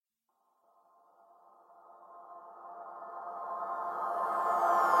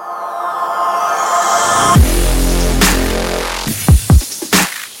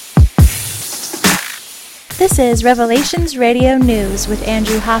is Revelations Radio News with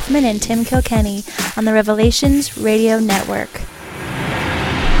Andrew Hoffman and Tim Kilkenny on the Revelations Radio Network.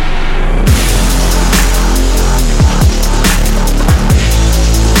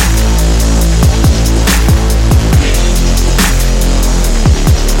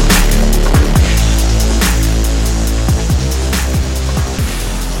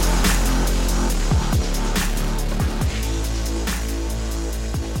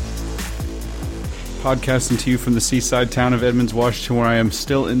 Podcasting to you from the seaside town of Edmonds, Washington, where I am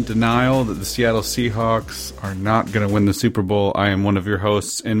still in denial that the Seattle Seahawks are not going to win the Super Bowl. I am one of your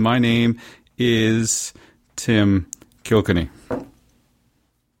hosts, and my name is Tim Kilkenny.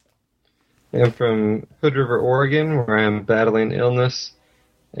 I'm from Hood River, Oregon, where I'm battling illness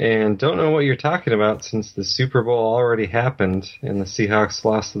and don't know what you're talking about since the Super Bowl already happened and the Seahawks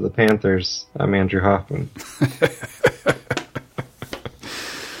lost to the Panthers. I'm Andrew Hoffman.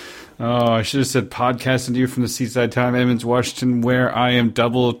 Oh, I should have said podcasting to you from the seaside town of Edmonds, Washington, where I am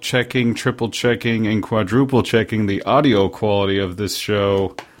double-checking, triple-checking, and quadruple-checking the audio quality of this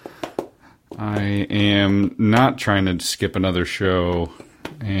show. I am not trying to skip another show,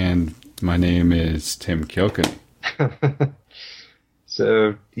 and my name is Tim Kilkenny.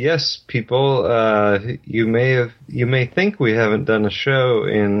 So, yes, people, you may think we haven't done a show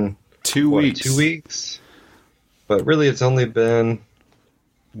in 2 weeks. 2 weeks? But really it's only been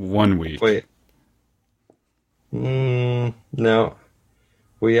 1 week. Wait. No.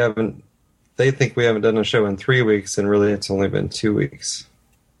 We haven't. They think we haven't done a show in 3 weeks, and really it's only been 2 weeks.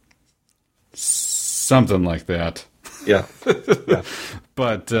 Something like that. Yeah. Yeah.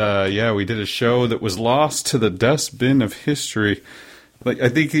 But, yeah, we did a show that was lost to the dustbin of history. Like I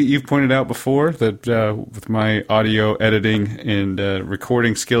think you've pointed out before that with my audio editing and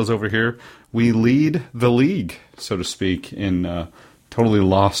recording skills over here, we lead the league, so to speak, in totally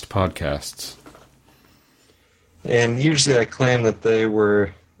lost podcasts. And usually I claim that they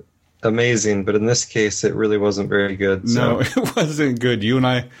were amazing, but in this case it really wasn't very good. So. No, it wasn't good. You and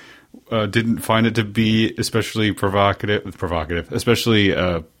I didn't find it to be especially provocative, especially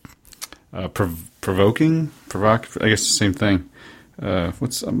provoking. I guess the same thing.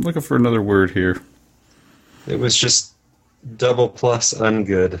 I'm looking for another word here. It was just double plus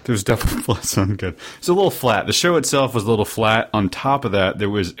ungood. There was double plus ungood. It's a little flat. The show itself was a little flat. On top of that, there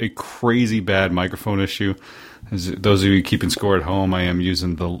was a crazy bad microphone issue. As those of you keeping score at home, I am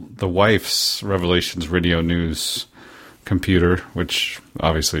using the wife's Revelations Radio News computer, which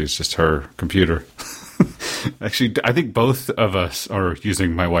obviously is just her computer. Actually, I think both of us are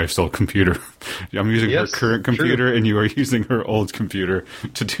using my wife's old computer. I'm using her current computer, true. And you are using her old computer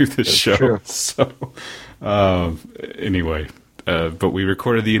to do this show. True. So, anyway, but we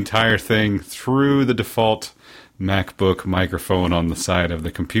recorded the entire thing through the default MacBook microphone on the side of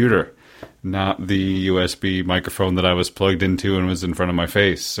the computer, not the USB microphone that I was plugged into and was in front of my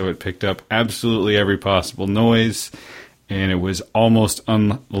face. So it picked up absolutely every possible noise. And it was almost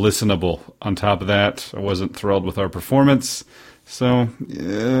unlistenable. On top of that, I wasn't thrilled with our performance. So,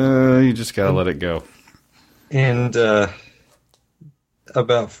 you just got to let it go. And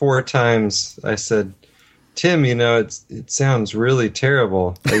about 4 times I said, Tim, it sounds really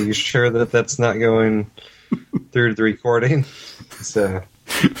terrible. Are you sure that that's not going through the recording? So,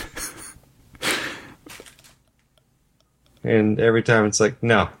 and every time it's like,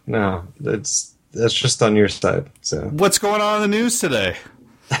 no, that's just on your side. So what's going on in the news today?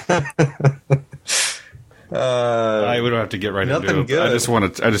 We don't have to get right into it. Good. I just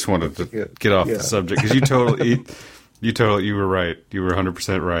wanted to get off the subject because you were right. You were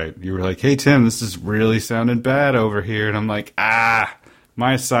 100% right. You were like, "Hey Tim, this is really sounding bad over here," and I'm like,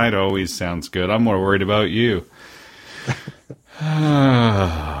 my side always sounds good. I'm more worried about you.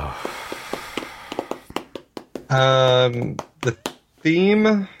 The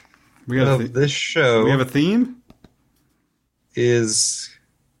theme. This show. We have a theme? Is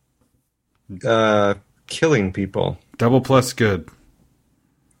killing people. Double plus good.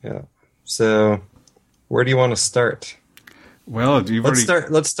 Yeah. So, where do you want to start? Well,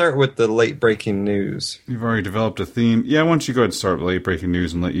 let's start with the late breaking news. You've already developed a theme. Yeah, why don't you go ahead and start with late breaking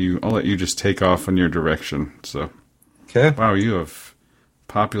news and I'll let you just take off in your direction. So. Okay. Wow, you have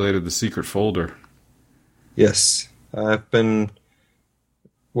populated the secret folder. Yes. I've been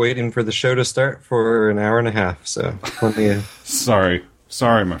waiting for the show to start for an hour and a half, so plenty of... Sorry,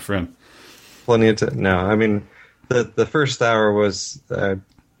 my friend. Plenty of time. No, I mean, the first hour was... I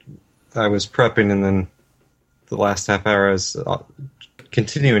was prepping, and then the last half hour I was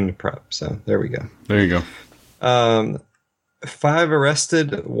continuing to prep, so there we go. There you go. 5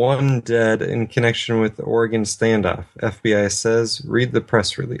 arrested, 1 dead in connection with the Oregon standoff. FBI says, read the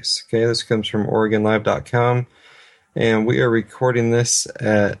press release. Okay, this comes from OregonLive.com, and we are recording this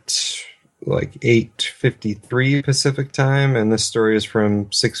at like 8:53 Pacific time, and this story is from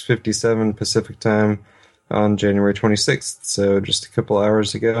 6:57 Pacific time on January 26th, so just a couple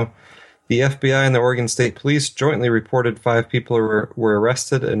hours ago. The FBI and the Oregon State Police jointly reported 5 people were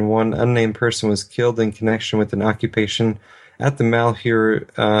arrested and 1 unnamed person was killed in connection with an occupation at the Malheur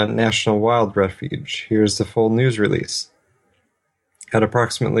National Wild Refuge. Here's the full news release. At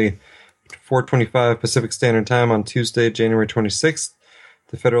approximately 4:25 Pacific Standard Time on Tuesday, January 26th,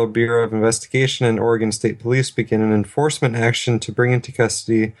 the Federal Bureau of Investigation and Oregon State Police began an enforcement action to bring into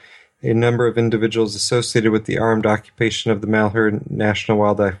custody a number of individuals associated with the armed occupation of the Malheur National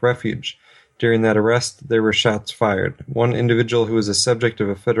Wildlife Refuge. During that arrest, there were shots fired. 1 individual who was a subject of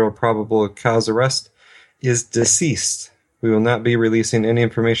a federal probable cause arrest is deceased. We will not be releasing any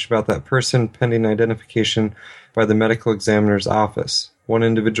information about that person pending identification by the medical examiner's office. 1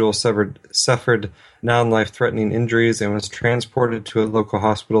 individual suffered non-life-threatening injuries and was transported to a local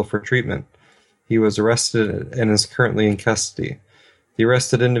hospital for treatment. He was arrested and is currently in custody. The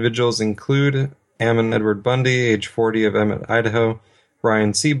arrested individuals include Ammon Edward Bundy, age 40, of Emmett, Idaho;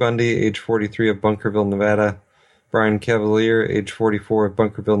 Brian C. Bundy, age 43, of Bunkerville, Nevada; Brian Cavalier, age 44, of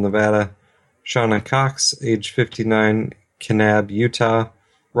Bunkerville, Nevada; Shauna Cox, age 59, Kanab, Utah;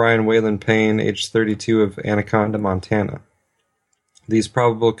 Ryan Wayland Payne, age 32, of Anaconda, Montana. These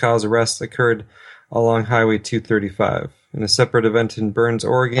probable cause arrests occurred along Highway 235. In a separate event in Burns,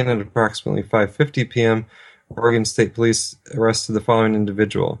 Oregon, at approximately 5:50 p.m., Oregon State Police arrested the following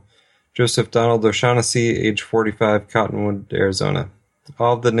individual: Joseph Donald O'Shaughnessy, age 45, Cottonwood, Arizona.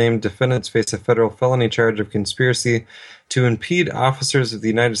 All of the named defendants face a federal felony charge of conspiracy to impede officers of the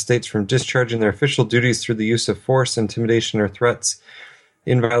United States from discharging their official duties through the use of force, intimidation, or threats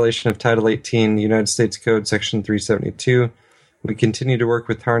in violation of Title 18, United States Code, Section 372. We continue to work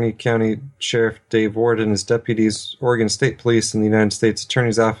with Harney County Sheriff Dave Ward and his deputies, Oregon State Police, and the United States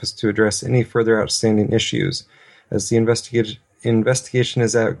Attorney's Office to address any further outstanding issues. As the investigation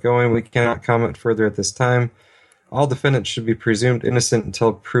is outgoing, we cannot comment further at this time. All defendants should be presumed innocent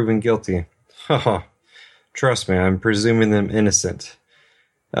until proven guilty. Haha. Trust me, I'm presuming them innocent.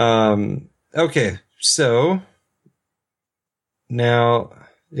 Okay, so now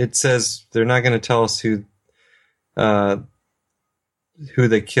it says they're not going to tell us who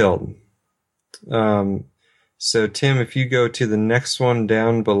they killed. So, Tim, if you go to the next one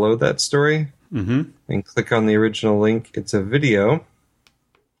down below that story and click on the original link, it's a video.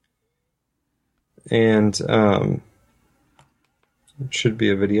 And it should be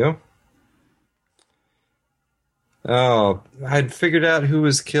a video. Oh, I'd figured out who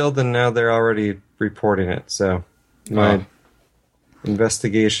was killed, and now they're already reporting it. So my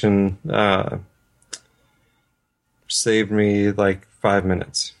investigation saved me like 5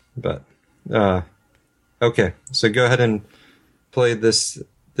 minutes. But okay, so go ahead and play this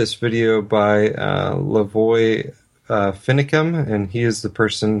video by Lavoy Finicum, and he is the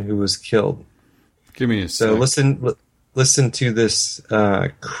person who was killed. Give me a sec. So listen to this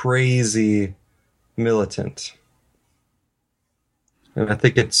crazy militant. And I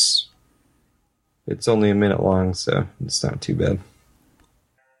think it's only a minute long, so it's not too bad.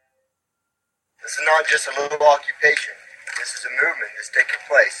 This is not just a little occupation. This is a movement that's taking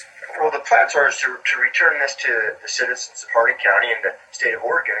place. Well, the plans are to return this to the citizens of Harney County and the state of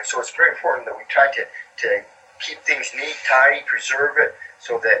Oregon, and so it's very important that we try to keep things neat, tidy, preserve it,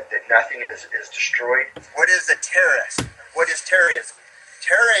 so that nothing is destroyed. What is a terrorist? What is terrorism?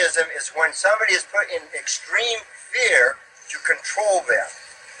 Terrorism is when somebody is put in extreme fear to control them.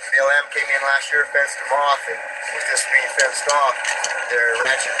 BLM came in last year, fenced them off, and with this being fenced off, they're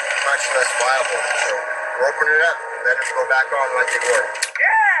much less viable. So we're opening it up and let us go back on like they were.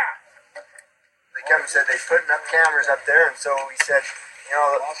 Yeah! They come and said they're putting up cameras up there, and so we said,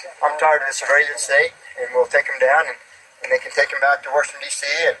 I'm tired of the surveillance state, and we'll take them down, and they can take them back to Washington, D.C.,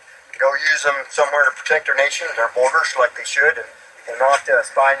 and go use them somewhere to protect our nation, their borders, like they should, and not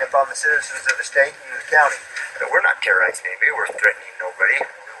spying upon the citizens of the state and the county. But we're not terrorizing anybody. We're threatening nobody.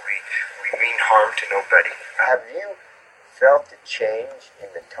 We mean harm to nobody. Have you felt the change in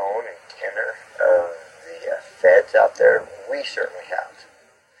the tone and tenor of the feds out there? We certainly have.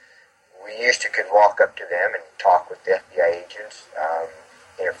 We used to could walk up to them and talk with the FBI agents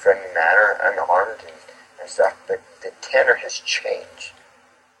in a friendly manner, unarmed and stuff, but the tenor has changed.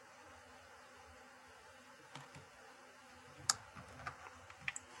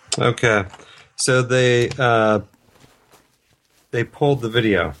 Okay, so they pulled the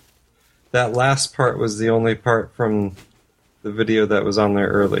video. That last part was the only part from the video that was on there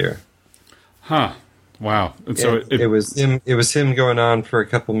earlier. Huh. Wow. And so it was him. It was him going on for a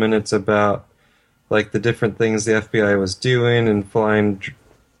couple minutes about like the different things the FBI was doing and flying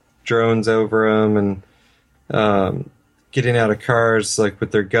drones over them and getting out of cars like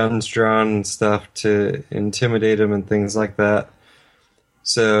with their guns drawn and stuff to intimidate them and things like that.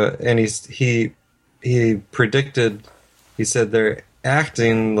 So, and he predicted. He said they're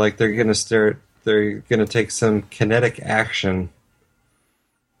acting like they're going to take some kinetic action.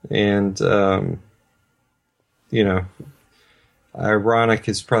 And, you know, ironic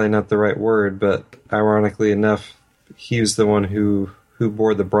is probably not the right word, but ironically enough, he was the one who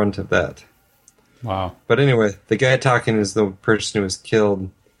bore the brunt of that. Wow. But anyway, the guy talking is the person who was killed.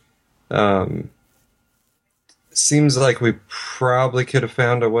 Seems like we probably could have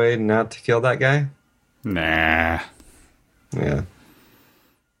found a way not to kill that guy. Nah. Yeah.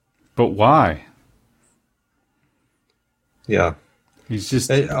 But why? Yeah. He's just...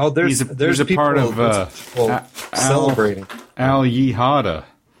 there's a part of celebrating. Al Yihada.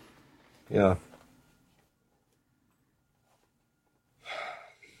 Yeah.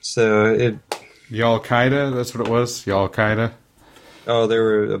 So it... The Al-Qaeda, that's what it was? The Al-Qaeda? Oh, there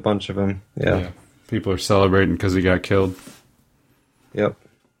were a bunch of them. Yeah. People are celebrating because he got killed. Yep.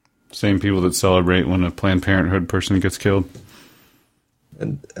 Same people that celebrate when a Planned Parenthood person gets killed.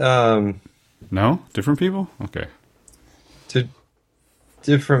 And, no? Different people? Okay. To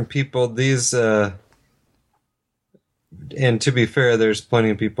different people, these... and to be fair, there's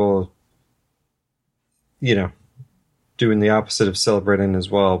plenty of people, you know, doing the opposite of celebrating as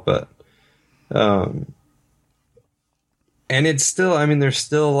well, but... and it's still, I mean, there's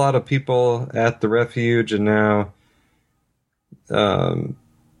still a lot of people at the refuge, and now, so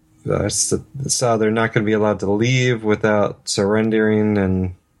they're not going to be allowed to leave without surrendering,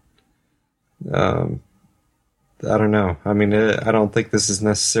 and, I don't know. I mean, I don't think this is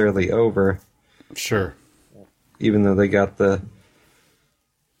necessarily over. Sure. Even though they got the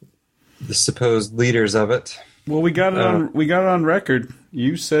supposed leaders of it. Well, we got it on record.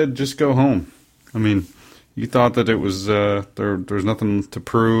 You said just go home. I mean, you thought that it was there was nothing to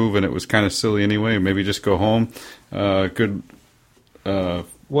prove, and it was kind of silly anyway. Maybe just go home. Good.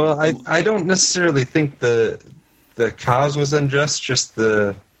 Well, I don't necessarily think the cause was unjust, just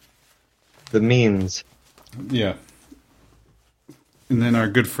the means. Yeah. And then our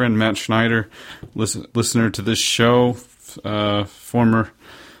good friend Matt Schneider, listener to this show, former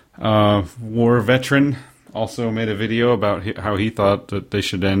war veteran, also made a video about how he thought that they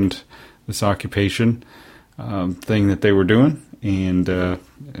should end this occupation thing that they were doing, and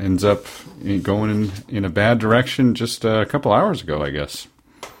ends up going in a bad direction just a couple hours ago, I guess.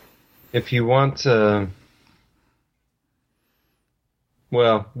 If you want to...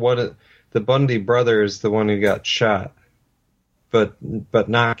 Well, the Bundy brother is the one who got shot, but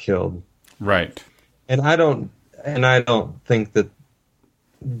not killed. Right. And I don't think that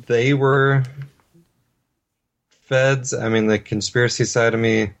they were feds. I mean, the conspiracy side of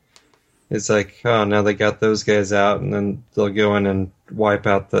me is like, oh, now they got those guys out, and then they'll go in and wipe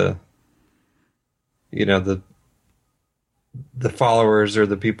out the followers or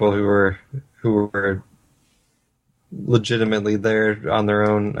the people who were legitimately there on their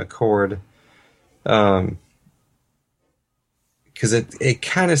own accord. Because it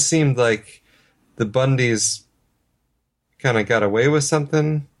kind of seemed like the Bundys kind of got away with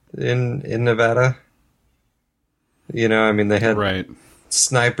something in Nevada. You know, I mean, they had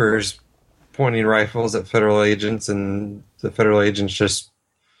snipers pointing rifles at federal agents, and the federal agents just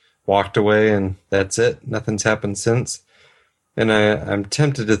walked away, and that's it. Nothing's happened since. And I'm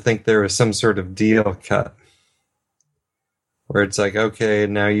tempted to think there was some sort of deal cut, where it's like, okay,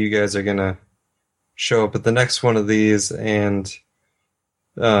 now you guys are going to show up at the next one of these and,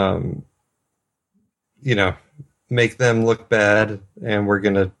 make them look bad, and we're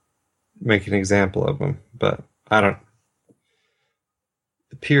going to make an example of them. But I don't...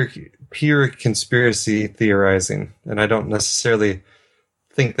 Pure conspiracy theorizing, and I don't necessarily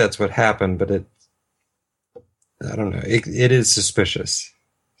think that's what happened, but I don't know. It is suspicious.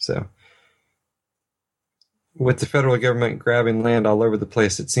 So, with the federal government grabbing land all over the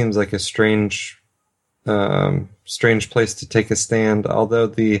place, it seems like a strange place to take a stand. Although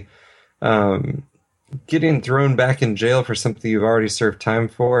the getting thrown back in jail for something you've already served time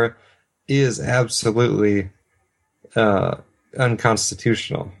for is absolutely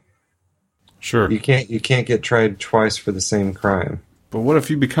unconstitutional. Sure. You can't get tried twice for the same crime. But what if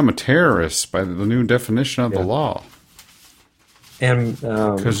you become a terrorist by the new definition of the law? And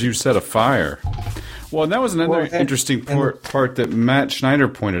because you set a fire. Well, and that was another interesting part that Matt Schneider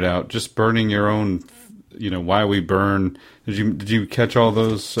pointed out. Just burning your own why we burn. Did you catch all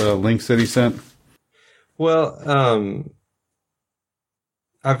those links that he sent? Well,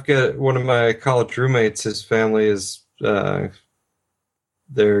 I've got one of my college roommates. His family is they're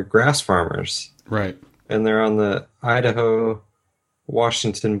grass farmers, right? And they're on the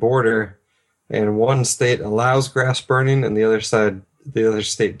Idaho-Washington border. And one state allows grass burning, and the other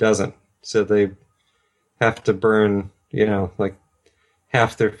state doesn't. So they have to burn, like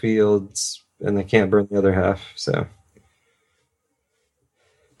half their fields, and they can't burn the other half. So,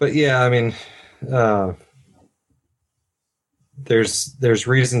 but yeah, I mean, there's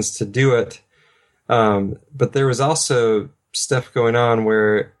reasons to do it, but there was also stuff going on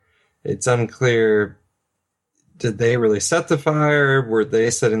where it's unclear. Did they really set the fire? Were they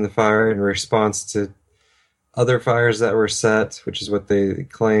setting the fire in response to other fires that were set, which is what they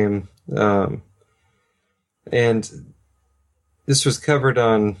claim? And this was covered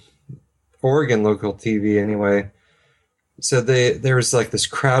on Oregon local TV anyway. So there was like this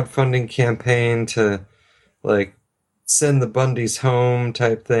crowdfunding campaign to like send the Bundys home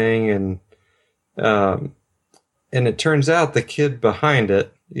type thing. And it turns out the kid behind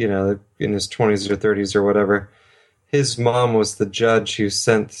it, in his 20s or 30s or whatever, his mom was the judge who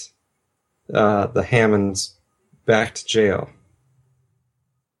sent the Hammonds back to jail.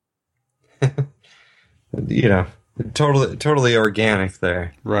 Totally organic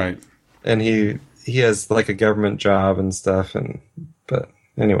there. Right. And he has like a government job and stuff. But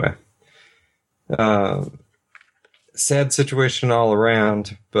anyway, sad situation all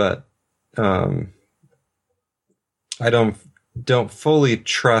around. But I don't fully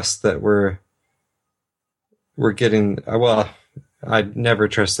trust that we're getting, well, I'd never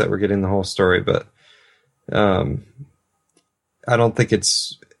trust that we're getting the whole story, but I don't think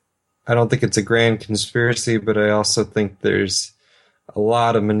it's a grand conspiracy, but I also think there's a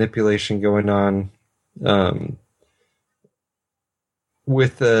lot of manipulation going on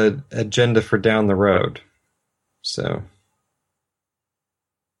with an agenda for down the road. So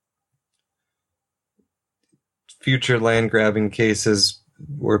future land grabbing cases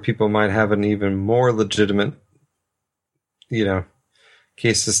where people might have an even more legitimate,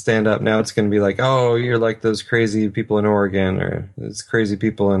 case to stand up. Now it's going to be like, oh, you're like those crazy people in Oregon or those crazy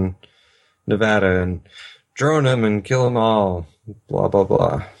people in Nevada and drone them and kill them all, blah, blah,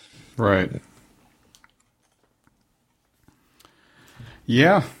 blah. Right.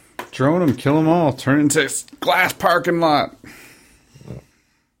 Yeah. Drone them, kill them all, turn it into a glass parking lot.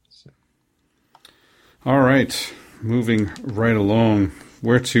 All right. Moving right along.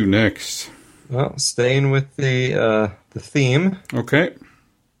 Where to next? Well, staying with the theme. Okay.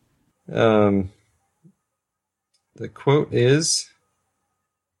 The quote is,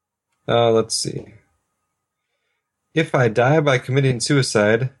 let's see. If I die by committing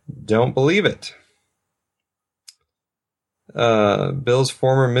suicide, don't believe it. Bill's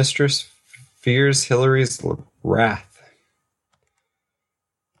former mistress fears Hillary's wrath.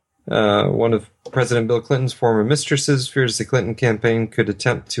 One of President Bill Clinton's former mistresses fears the Clinton campaign could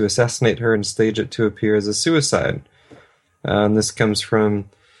attempt to assassinate her and stage it to appear as a suicide. And this comes from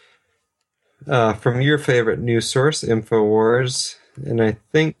your favorite news source, InfoWars. And I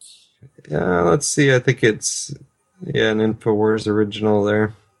think, let's see, I think it's, an InfoWars original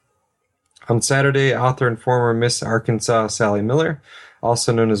there. On Saturday, author and former Miss Arkansas Sally Miller,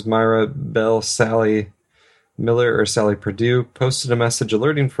 also known as Myra Bell Sally Miller or Sally Perdue, posted a message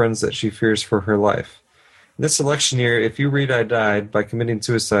alerting friends that she fears for her life. This election year, if you read I died by committing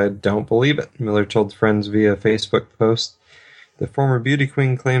suicide, don't believe it, Miller told friends via a Facebook post. The former beauty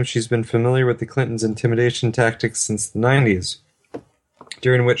queen claims she's been familiar with the Clintons' intimidation tactics since the 90s,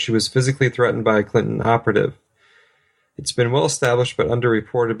 during which she was physically threatened by a Clinton operative. It's been well established but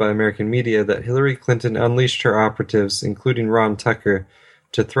underreported by American media that Hillary Clinton unleashed her operatives, including Ron Tucker,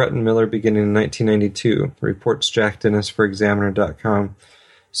 to threaten Miller beginning in 1992, reports Jack Dennis for Examiner.com.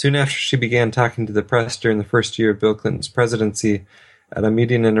 Soon after she began talking to the press during the first year of Bill Clinton's presidency, at a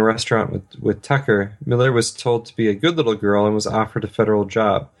meeting in a restaurant with Tucker, Miller was told to be a good little girl and was offered a federal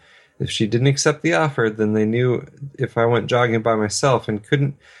job. If she didn't accept the offer, then they knew if I went jogging by myself and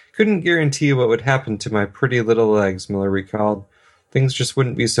couldn't guarantee what would happen to my pretty little legs, Miller recalled. Things just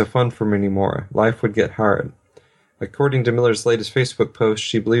wouldn't be so fun for me anymore. Life would get hard. According to Miller's latest Facebook post,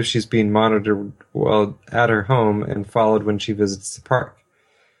 she believes she's being monitored while at her home and followed when she visits the park.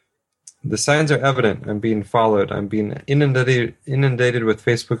 The signs are evident. I'm being followed. I'm being inundated with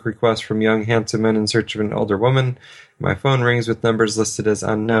Facebook requests from young, handsome men in search of an older woman. My phone rings with numbers listed as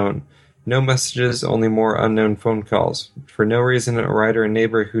unknown. No messages, only more unknown phone calls. For no reason, a writer and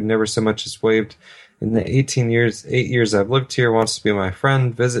neighbor who never so much as waved In the 8 years I've lived here, wants to be my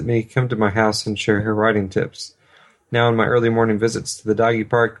friend, visit me, come to my house, and share her riding tips. Now in my early morning visits to the doggy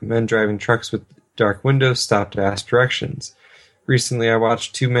park, men driving trucks with dark windows stop to ask directions. Recently I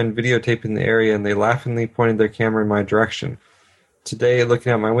watched 2 men videotaping the area, and they laughingly pointed their camera in my direction. Today,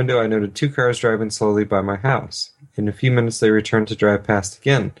 looking out my window, I noted 2 cars driving slowly by my house. In a few minutes they returned to drive past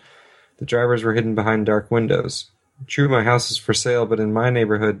again. The drivers were hidden behind dark windows. True, my house is for sale, but in my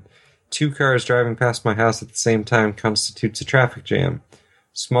neighborhood, 2 cars driving past my house at the same time constitutes a traffic jam.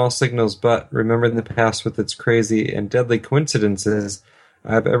 Small signals, but, remembering the past with its crazy and deadly coincidences,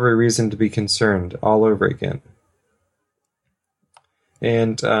 I have every reason to be concerned, all over again.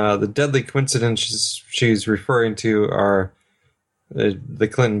 And the deadly coincidences she's referring to are the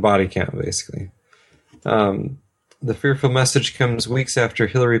Clinton body count, basically. The fearful message comes weeks after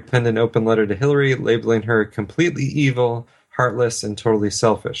Hillary penned an open letter to Hillary, labeling her completely evil, heartless, and totally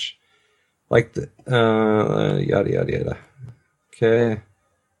selfish. Like the yada yada yada. Okay.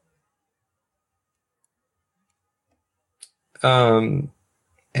 And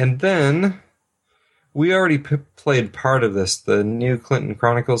then we already played part of this, the new Clinton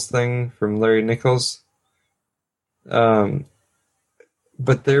Chronicles thing from Larry Nichols. But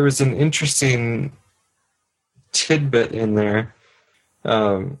there was an interesting tidbit in there.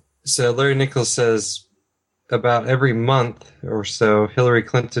 So Larry Nichols says about every month or so, Hillary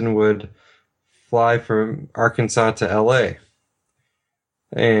Clinton would fly from Arkansas to L.A.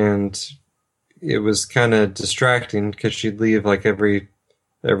 And it was kind of distracting because she'd leave like every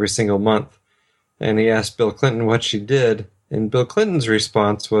single month. And he asked Bill Clinton what she did, and Bill Clinton's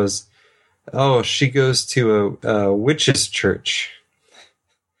response was, "Oh, she goes to a witch's church."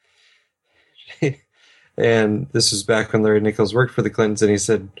 And this was back when Larry Nichols worked for the Clintons, and he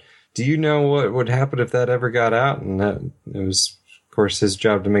said, "Do you know what would happen if that ever got out?" And it was, of course, his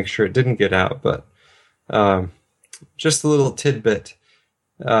job to make sure it didn't get out. But just a little tidbit,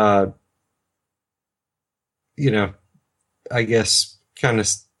 I guess kind of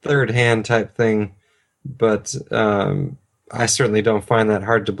third-hand type thing. But I certainly don't find that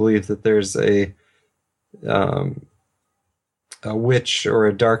hard to believe that there's a witch or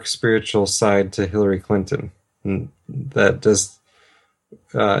a dark spiritual side to Hillary Clinton. And that does,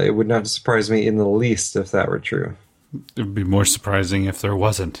 it would not surprise me in the least if that were true. It would be more surprising if there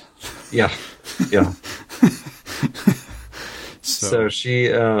wasn't. Yeah. So she,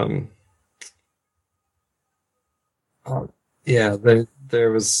 there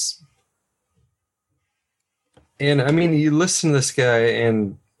was, and I mean, you listen to this guy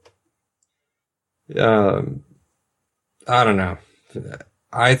and, I don't know.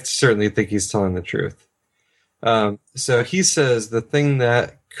 I certainly think he's telling the truth. So he says the thing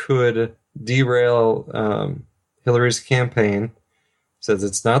that could derail Hillary's campaign, says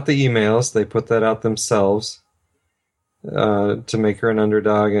it's not the emails. They put that out themselves to make her an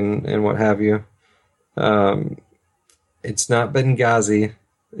underdog and what have you. It's not Benghazi.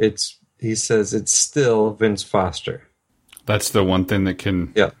 He says it's still Vince Foster. That's the one thing that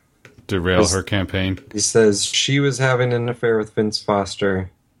can derail her campaign. He says she was having an affair with Vince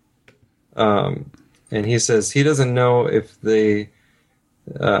Foster. And he says he doesn't know if they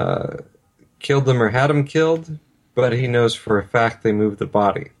killed them or had him killed, but he knows for a fact they moved the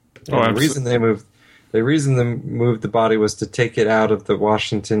body. The reason they moved the body was to take it out of the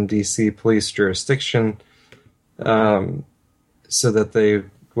Washington, D.C. police jurisdiction, so that they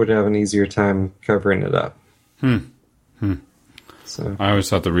would have an easier time covering it up. So I always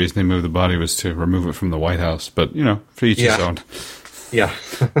thought the reason they moved the body was to remove it from the White House, but for each his own. Yeah.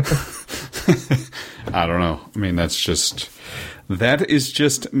 I don't know. I mean, that is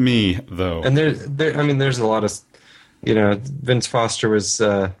just me, though. And there's a lot of, Vince Foster was,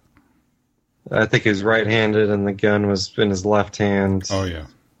 I think he was right-handed, and the gun was in his left hand. Oh yeah.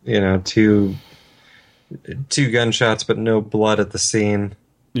 Two gunshots, but no blood at the scene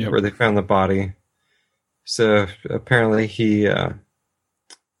where they found the body. So apparently he,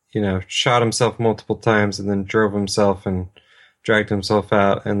 shot himself multiple times and then drove himself and dragged himself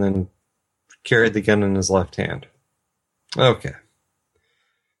out and then carried the gun in his left hand. Okay.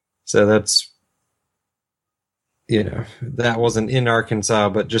 So that's, that wasn't in Arkansas,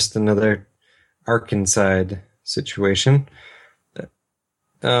 but just another Arkansas situation.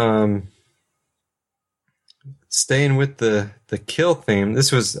 Staying with the kill theme,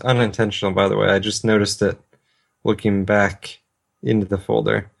 this was unintentional, by the way. I just noticed it looking back into the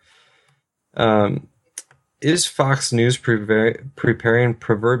folder. Is Fox News preparing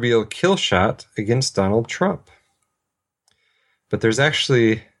proverbial kill shot against Donald Trump? But there's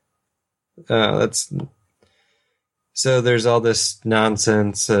actually so there's all this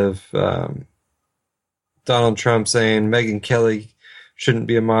nonsense of Donald Trump saying Megyn Kelly shouldn't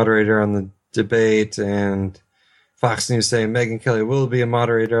be a moderator on the debate, and Fox News saying Megyn Kelly will be a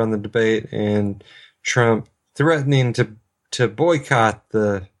moderator on the debate, and Trump threatening to boycott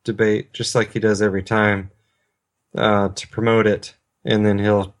the debate just like he does every time to promote it, and then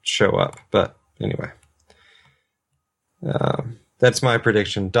he'll show up. But anyway, that's my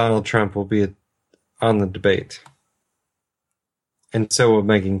prediction. Donald Trump will be on the debate, and so will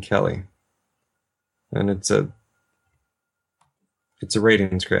Megyn Kelly. And it's a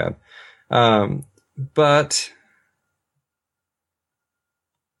ratings grab. But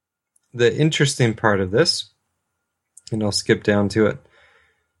the interesting part of this, and I'll skip down to it,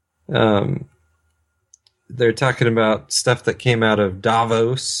 they're talking about stuff that came out of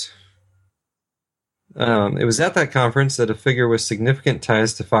Davos. It was at that conference that a figure with significant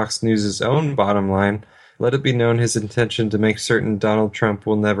ties to Fox News' own bottom line let it be known his intention to make certain Donald Trump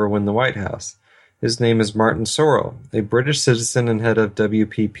will never win the White House. His name is Martin Sorrell, a British citizen and head of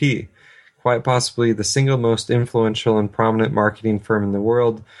WPP, quite possibly the single most influential and prominent marketing firm in the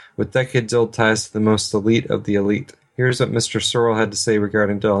world, with decades-old ties to the most elite of the elite. Here's what Mr. Sorrell had to say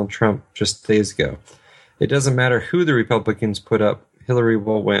regarding Donald Trump just days ago. It doesn't matter who the Republicans put up, Hillary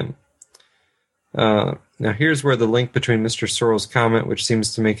will win. Now here's where the link between Mr. Sorrell's comment, which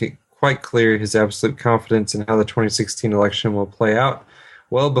seems to make it quite clear his absolute confidence in how the 2016 election will play out,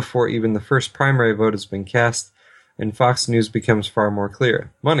 well before even the first primary vote has been cast, and Fox News becomes far more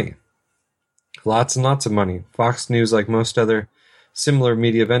clear. Money. Lots and lots of money. Fox News, like most other similar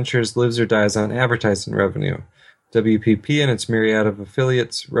media ventures, lives or dies on advertising revenue. WPP and its myriad of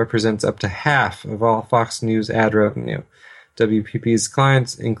affiliates represents up to half of all Fox News ad revenue. WPP's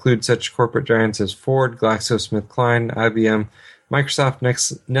clients include such corporate giants as Ford, GlaxoSmithKline, IBM, Microsoft,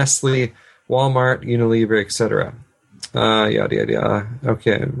 Nestle, Walmart, Unilever, etc. Yada, yada, yada.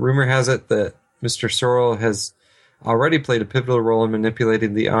 Okay, rumor has it that Mr. Sorrell has already played a pivotal role in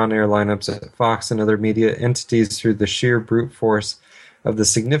manipulating the on-air lineups at Fox and other media entities through the sheer brute force of the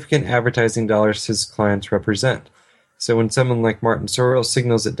significant advertising dollars his clients represent. So when someone like Martin Sorrell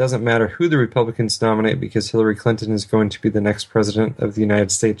signals it doesn't matter who the Republicans nominate because Hillary Clinton is going to be the next president of the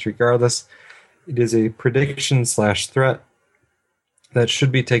United States regardless, it is a prediction/threat that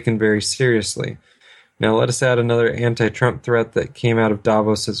should be taken very seriously. Now let us add another anti-Trump threat that came out of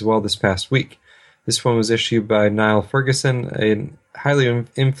Davos as well this past week. This one was issued by Niall Ferguson, a highly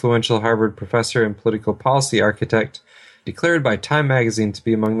influential Harvard professor and political policy architect, declared by Time magazine to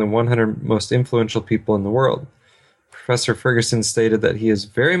be among the 100 most influential people in the world. Professor Ferguson stated that he is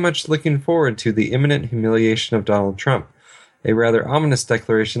very much looking forward to the imminent humiliation of Donald Trump, a rather ominous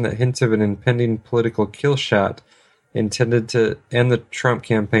declaration that hints of an impending political kill shot intended to end the Trump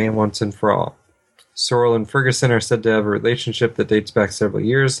campaign once and for all. Sorrell and Ferguson are said to have a relationship that dates back several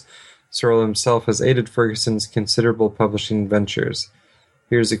years. Sorrell himself has aided Ferguson's considerable publishing ventures.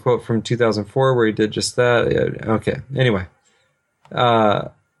 Here's a quote from 2004 where he did just that. Okay, anyway.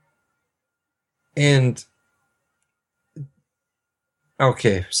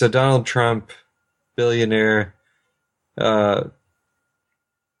 Okay, so Donald Trump, billionaire, absolutely.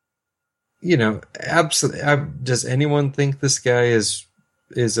 Does anyone think this guy is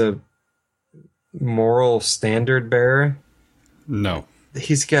a moral standard bearer? No.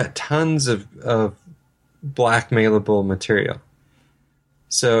 He's got tons of blackmailable material.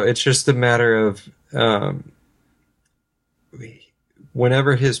 So it's just a matter of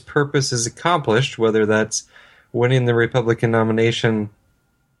whenever his purpose is accomplished, whether that's winning the Republican nomination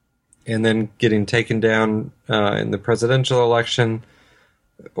and then getting taken down in the presidential election,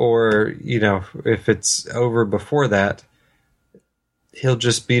 or, if it's over before that, he'll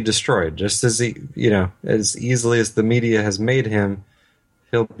just be destroyed. Just as as easily as the media has made him,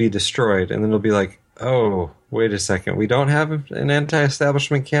 he'll be destroyed. And then it'll be like, oh, wait a second, we don't have an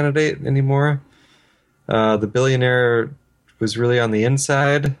anti-establishment candidate anymore? The billionaire was really on the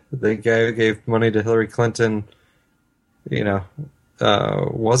inside. The guy who gave money to Hillary Clinton,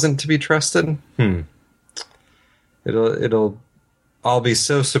 wasn't to be trusted. It'll all be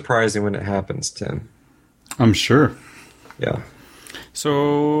so surprising when it happens, Tim. I'm sure. Yeah.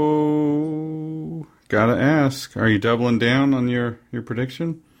 So, gotta ask, are you doubling down on your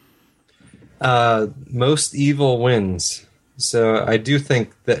prediction? Most evil wins. So I do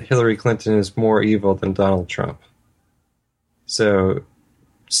think that Hillary Clinton is more evil than Donald Trump. So,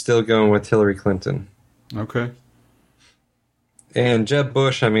 still going with Hillary Clinton. Okay. And Jeb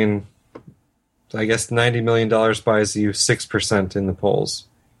Bush, I guess $90 million buys you 6% in the polls.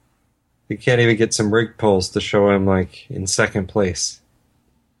 You can't even get some rigged polls to show him, in second place.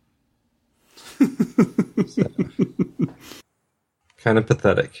 So, kind of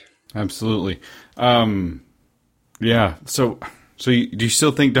pathetic. Absolutely. Yeah. So do you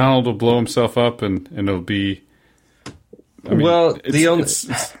still think Donald will blow himself up and it'll be? I mean, well, it's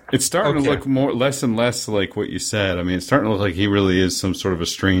starting to look less and less like what you said. I mean, it's starting to look like he really is some sort of a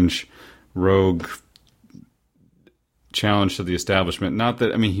strange rogue challenge to the establishment. Not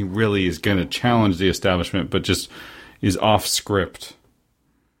that, I mean, he really is going to challenge the establishment, but just is off script.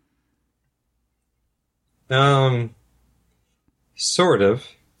 Sort of.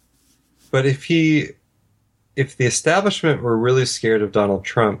 But if the establishment were really scared of Donald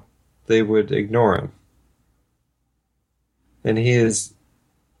Trump, they would ignore him. And he's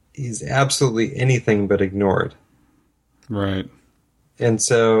absolutely anything but ignored. Right. And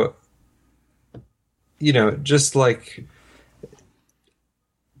so, just like,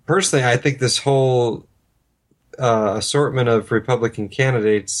 personally, I think this whole assortment of Republican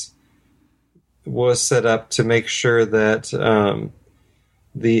candidates was set up to make sure that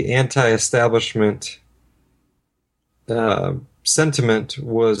the anti-establishment sentiment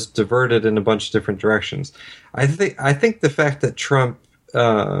was diverted in a bunch of different directions. I think the fact that Trump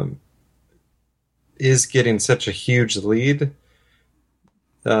is getting such a huge lead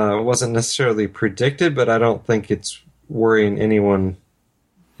wasn't necessarily predicted, but I don't think it's worrying anyone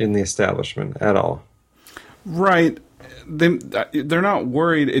in the establishment at all. Right. They're not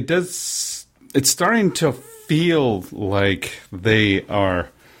worried. It's starting to feel like they are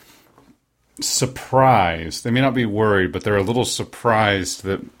surprised. They may not be worried, but they're a little surprised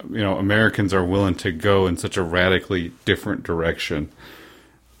that Americans are willing to go in such a radically different direction.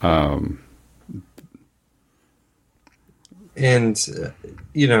 Donald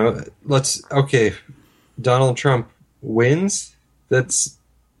Trump wins. That's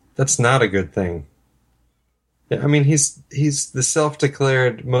not a good thing. I mean, he's the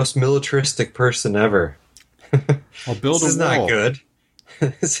self-declared most militaristic person ever. I'll build this a wall. This is not good.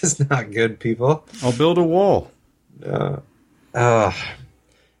 This is not good, people. I'll build a wall.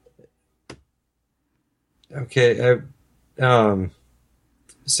 Okay.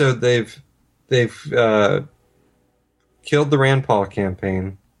 So they've killed the Rand Paul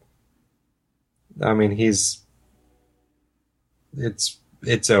campaign. I mean, it's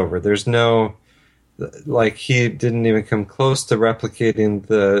over. There's no, he didn't even come close to replicating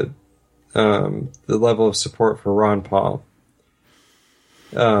the level of support for Ron Paul.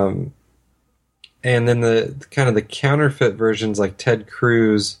 And then the kind of the counterfeit versions like Ted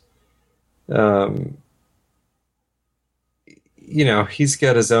Cruz, he's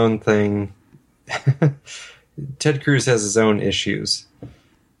got his own thing. Ted Cruz has his own issues.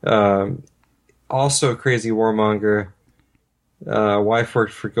 Also a crazy warmonger. Wife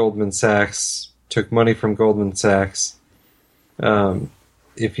worked for Goldman Sachs, took money from Goldman Sachs.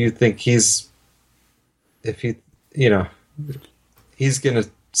 If you think he's going to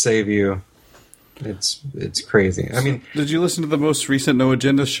save you, it's crazy. I mean, did you listen to the most recent No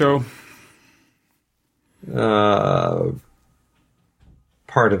Agenda show?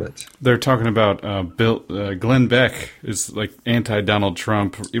 Part of it. They're talking about Glenn Beck is like anti-Donald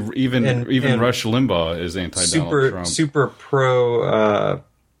Trump. Even Rush Limbaugh is anti-Donald Trump. Super pro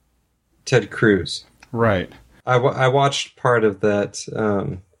Ted Cruz. Right. I watched part of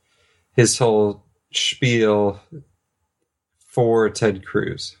that. His whole spiel for Ted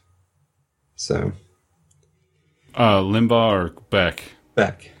Cruz. So, Limbaugh or Beck?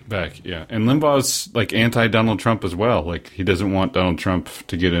 Beck, yeah. And Limbaugh's like anti-Donald Trump as well. Like, he doesn't want Donald Trump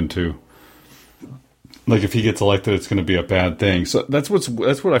to get into, like, if he gets elected, it's going to be a bad thing. So that's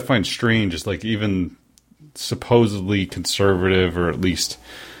what I find strange is, like, even supposedly conservative or at least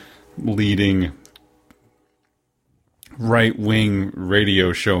leading right-wing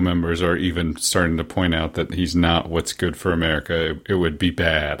radio show members are even starting to point out that he's not what's good for America. It would be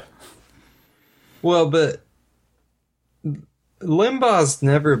bad. Well, but Limbaugh's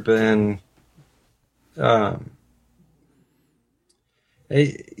never been, I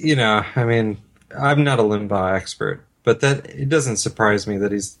mean, I'm not a Limbaugh expert, but that it doesn't surprise me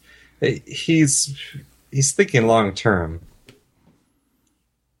that he's thinking long term.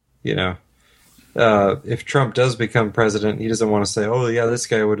 If Trump does become president, he doesn't want to say, "Oh yeah, this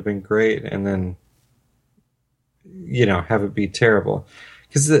guy would have been great," and then have it be terrible.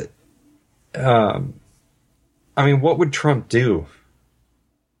 Because I mean, what would Trump do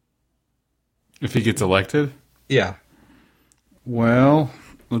if he gets elected? Yeah. Well,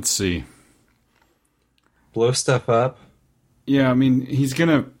 let's see. Blow stuff up. Yeah, I mean, he's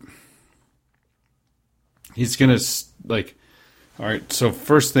gonna like. All right. So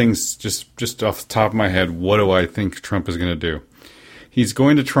first things, just off the top of my head, what do I think Trump is gonna do? He's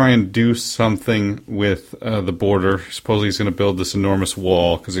going to try and do something with the border. Supposedly he's going to build this enormous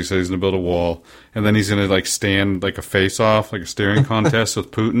wall, because he said he's going to build a wall. And then he's going to, like, stand, like, a face-off, like a staring contest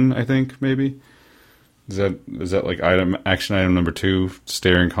with Putin, I think, maybe? Is that like action item number 2,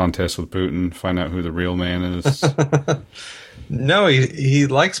 staring contest with Putin, find out who the real man is? No, he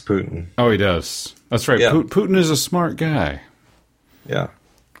likes Putin. Oh, he does. That's right. Yeah. Putin is a smart guy. Yeah.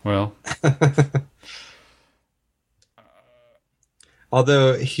 Well.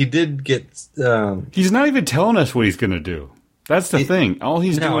 Although he did get... he's not even telling us what he's going to do. That's the thing. All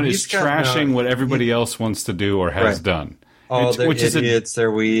he's doing is trashing what everybody else wants to do or has done. Oh, they're idiots,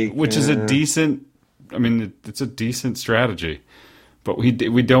 they're weak. Which is a decent... I mean, it's a decent strategy. But we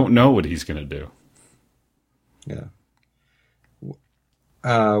don't know what he's going to do. Yeah.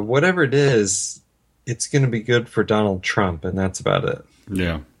 Whatever it is, it's going to be good for Donald Trump, and that's about it.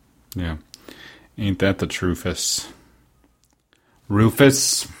 Yeah. Yeah. Ain't that the truthus?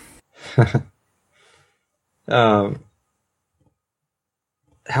 Rufus?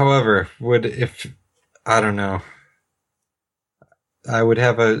 However, I don't know. I would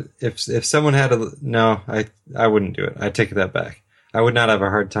have if someone had I wouldn't do it. I take that back. I would not have a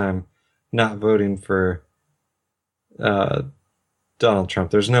hard time not voting for Donald Trump.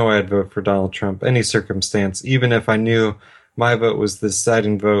 There's no way I'd vote for Donald Trump any circumstance, even if I knew my vote was the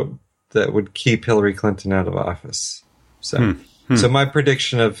deciding vote that would keep Hillary Clinton out of office. So my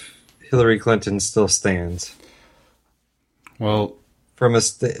prediction of Hillary Clinton still stands. Well, from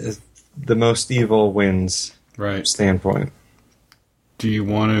the most evil wins standpoint. Do you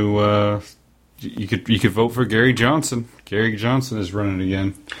want to? You could vote for Gary Johnson. Gary Johnson is running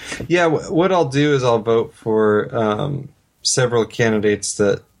again. Yeah, what I'll do is I'll vote for several candidates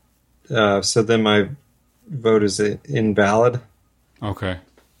that. So then my vote is invalid. Okay.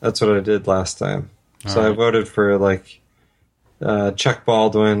 That's what I did last time. So I voted for Chuck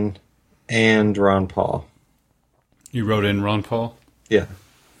Baldwin and Ron Paul. You wrote in Ron Paul? Yeah.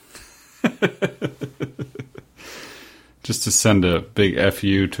 Just to send a big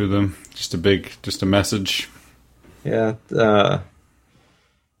FU to them. Just a message. Yeah.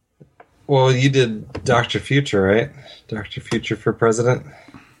 Well, you did Dr. Future, right? Dr. Future for president?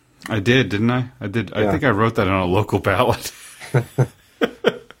 I did, didn't I? I did. I think I wrote that on a local ballot.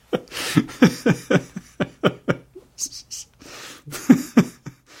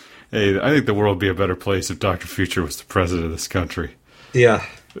 Hey, I think the world would be a better place if Dr. Future was the president of this country. Yeah.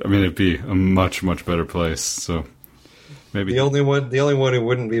 I mean, it'd be a much, much better place. So maybe the only one who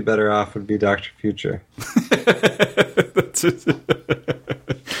wouldn't be better off would be Dr. Future. That's it.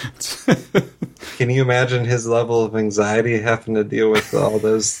 Can you imagine his level of anxiety having to deal with all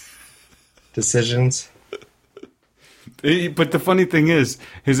those decisions? But the funny thing is,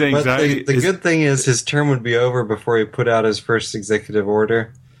 his anxiety... The good thing is his term would be over before he put out his first executive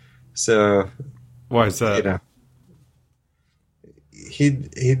order. So... Why is that? You know,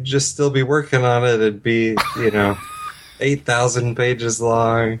 he'd just still be working on it. It'd be, 8,000 pages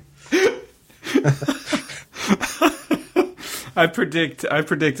long. I predict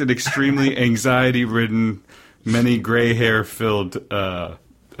an extremely anxiety-ridden, many gray hair-filled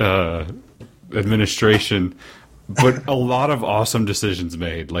administration, but a lot of awesome decisions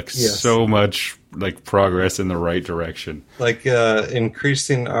made. So much progress in the right direction.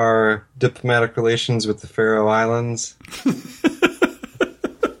 Increasing our diplomatic relations with the Faroe Islands.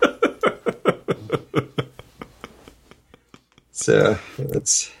 So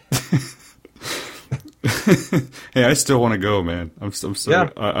it's. Hey, I still want to go, man. I'm so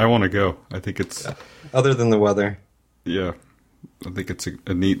I want to go. I think it's other than the weather. Yeah, I think it's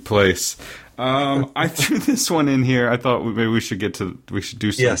a neat place. I threw this one in here. I thought maybe we should do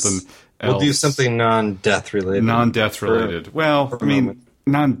something. Yes. else. We'll do something non-death related. Non-death related. Well, I mean,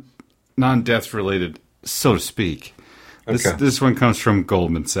 non-death related, so to speak. This one comes from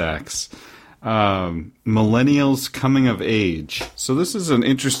Goldman Sachs. Millennials coming of age. So this is an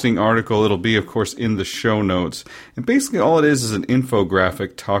interesting article. It'll be, of course, in the show notes. And basically all it is an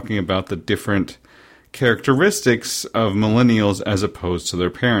infographic talking about the different characteristics of millennials as opposed to their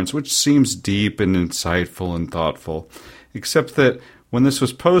parents, which seems deep and insightful and thoughtful. Except that when this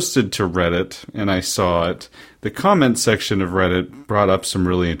was posted to Reddit, and I saw it, the comment section of Reddit brought up some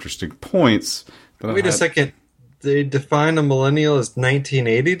really interesting points. Wait a second. They define a millennial as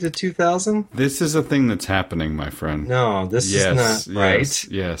 1980 to 2000? This is a thing that's happening, my friend. No, this is not right.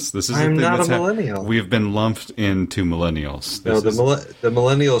 Yes, this is I'm a thing not that's a millennial. We have been lumped into millennials. The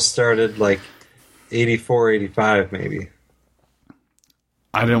millennials started 84, 85 maybe.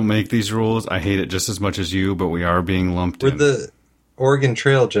 I don't make these rules. I hate it just as much as you, but we are being lumped in. Oregon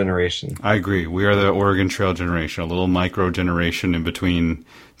Trail generation. I agree. We are the Oregon Trail generation, a little micro generation in between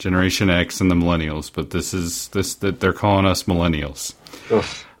Generation X and the Millennials. But that they're calling us Millennials. Ugh.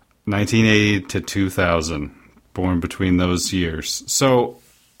 1980 to 2000, born between those years. So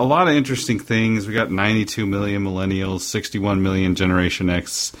a lot of interesting things. We got 92 million Millennials, 61 million Generation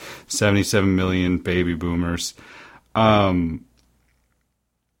X, 77 million baby boomers.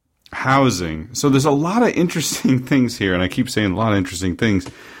 Housing. So there's a lot of interesting things here, and I keep saying a lot of interesting things.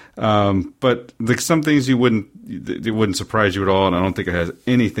 But some things it wouldn't surprise you at all, and I don't think it has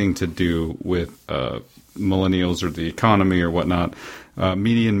anything to do with millennials or the economy or whatnot.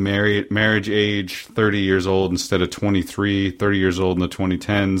 Median marriage age, 30 years old instead of 23, 30 years old in the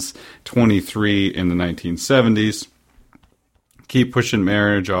 2010s, 23 in the 1970s. Keep pushing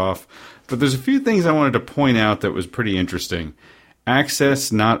marriage off. But there's a few things I wanted to point out that was pretty interesting.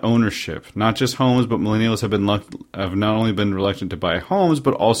 Access, not ownership. Not just homes, but millennials have not only been reluctant to buy homes,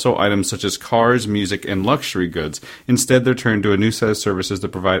 but also items such as cars, music, and luxury goods. Instead, they're turned to a new set of services that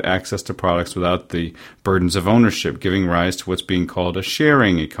provide access to products without the burdens of ownership, giving rise to what's being called a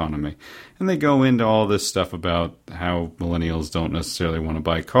sharing economy. And they go into all this stuff about how millennials don't necessarily want to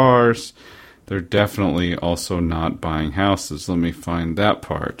buy cars. They're definitely also not buying houses. Let me find that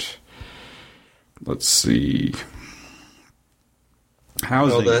part. Let's see.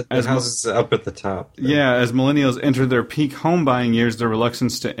 Housing. The house is up at the top. Yeah, as millennials enter their peak home buying years, their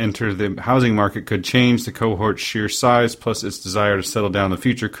reluctance to enter the housing market could change. The cohort's sheer size, plus its desire to settle down in the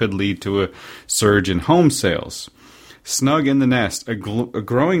future, could lead to a surge in home sales. Snug in the nest. A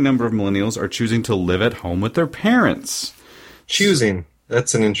growing number of millennials are choosing to live at home with their parents. Choosing.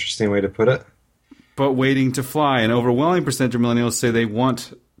 That's an interesting way to put it. But waiting to fly. An overwhelming percentage of millennials say they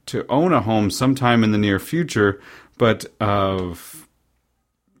want to own a home sometime in the near future, but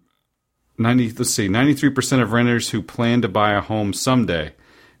 93% of renters who plan to buy a home someday.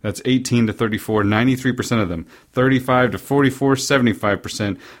 That's 18 to 34, 93% of them. 35 to 44,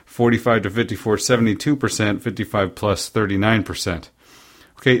 75%. 45 to 54, 72%. 55 plus, 39%.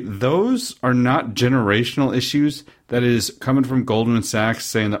 Okay, those are not generational issues. That is coming from Goldman Sachs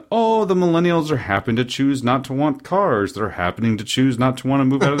saying that, the millennials are happening to choose not to want cars. They're happening to choose not to want to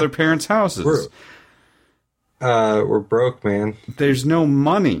move out of their parents' houses. We're broke, man. There's no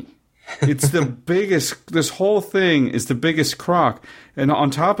money. It's the biggest, this whole thing is the biggest crock. And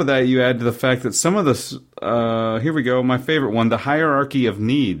on top of that, you add to the fact that some of this, here we go, my favorite one, the hierarchy of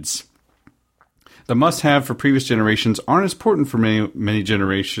needs. The must-have for previous generations aren't as important for many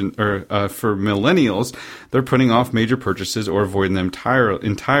generations, or for millennials. They're putting off major purchases or avoiding them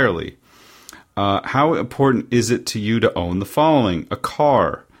entirely. How important is it to you to own the following? A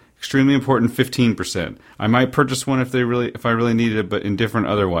car. Extremely important, 15%. I might purchase one if I really needed it, but indifferent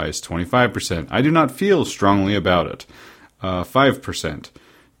otherwise, 25%. I do not feel strongly about it, 5%.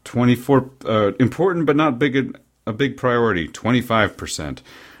 24, important but not a big priority, 25%.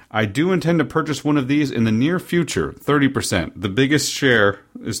 I do intend to purchase one of these in the near future, 30%. The biggest share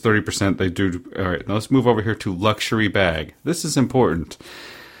is 30%. They do. All right, now let's move over here to luxury bag. This is important.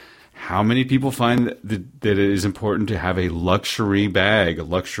 How many people find that it is important to have a luxury bag, a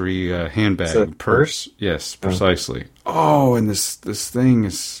luxury handbag, purse? Yes, precisely. Oh, and this thing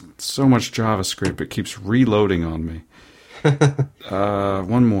is so much JavaScript, it keeps reloading on me.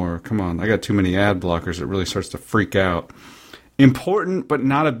 One more. Come on. I got too many ad blockers. It really starts to freak out. Important but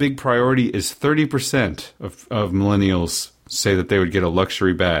not a big priority is 30% of millennials say that they would get a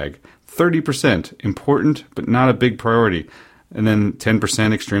luxury bag. 30% important but not a big priority. And then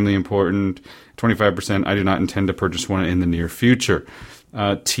 10% extremely important, 25% I do not intend to purchase one in the near future.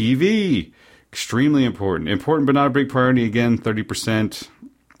 TV, extremely important. Important but not a big priority, again, 30%.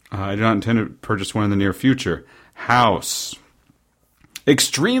 I do not intend to purchase one in the near future. House,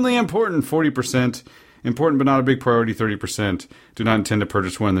 extremely important, 40%. Important but not a big priority, 30%. Do not intend to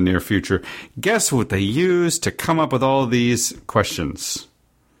purchase one in the near future. Guess what they used to come up with all of these questions?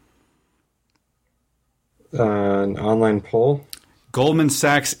 An online poll? Goldman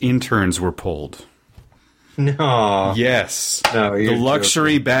Sachs interns were polled. No. Yes. No, the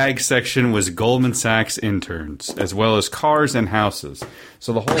luxury bag section was Goldman Sachs interns, as well as cars and houses.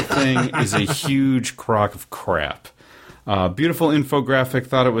 So the whole thing is a huge crock of crap. Beautiful infographic.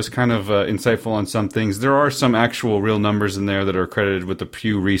 Thought it was kind of insightful on some things. There are some actual real numbers in there that are credited with the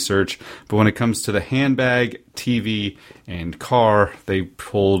Pew Research. But when it comes to the handbag, TV, and car, they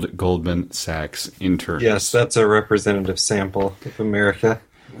pulled Goldman Sachs interns. Yes, that's a representative sample of America.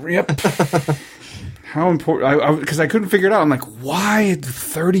 Yep. How important? Because I couldn't figure it out. I'm like, why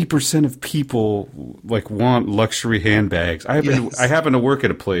 30% of people want luxury handbags? I happen to work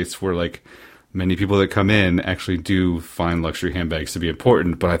at a place where many people that come in actually do find luxury handbags to be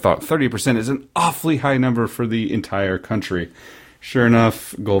important, but I thought 30% is an awfully high number for the entire country. Sure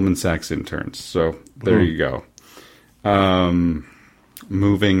enough, Goldman Sachs interns. So there you go.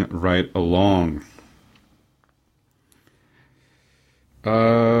 Moving right along.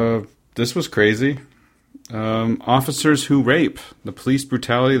 This was crazy. Officers who rape. The police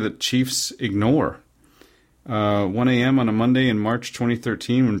brutality that chiefs ignore. 1 a.m. on a Monday in March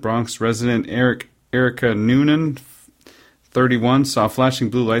 2013 when Bronx resident Erica Noonan, 31, saw flashing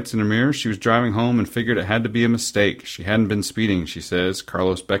blue lights in her mirror. She was driving home and figured it had to be a mistake. She hadn't been speeding, she says.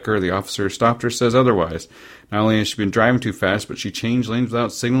 Carlos Becker, the officer who stopped her, says otherwise. Not only had she been driving too fast, but she changed lanes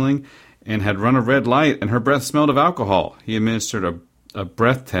without signaling and had run a red light, and her breath smelled of alcohol. He administered a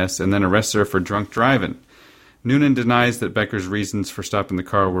breath test and then arrested her for drunk driving. Noonan denies that Becker's reasons for stopping the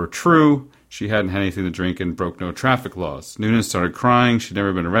car were true. She hadn't had anything to drink and broke no traffic laws. Noonan started crying. She'd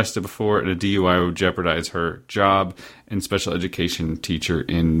never been arrested before, and a DUI would jeopardize her job and special education teacher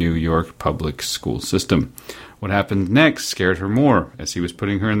in New York public school system. What happened next scared her more. As he was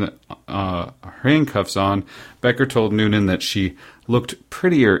putting her in the handcuffs on, Becker told Noonan that she looked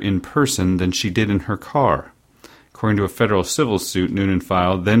prettier in person than she did in her car. According to a federal civil suit Noonan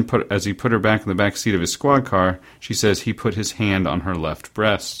filed, as he put her back in the back seat of his squad car, she says he put his hand on her left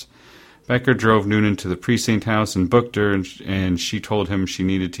breast. Becker drove Noonan to the precinct house and booked her, and she told him she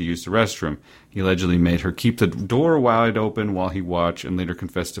needed to use the restroom. He allegedly made her keep the door wide open while he watched, and later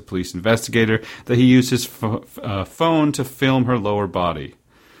confessed to police investigator that he used his phone to film her lower body.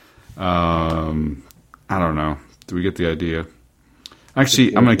 I don't know. Do we get the idea?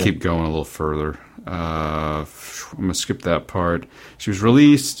 Actually, I'm going to keep going a little further. I'm going to skip that part. She was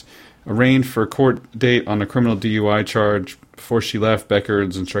released, arraigned for a court date on a criminal DUI charge. Before she left, Becker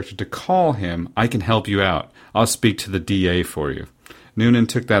was instructed to call him. I can help you out. I'll speak to the DA for you. Noonan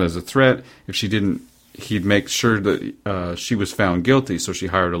took that as a threat. If she didn't, he'd make sure that she was found guilty, so she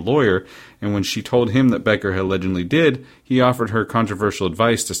hired a lawyer. And when she told him that Becker had allegedly did, he offered her controversial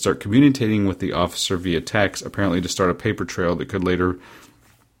advice to start communicating with the officer via text, apparently to start a paper trail that could later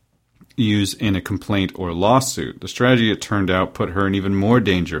use in a complaint or lawsuit. The strategy, it turned out, put her in even more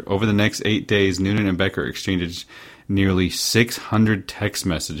danger. Over the next 8 days, Noonan and Becker exchanged nearly 600 text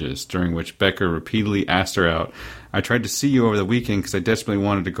messages, during which Becker repeatedly asked her out. I tried to see you over the weekend because I desperately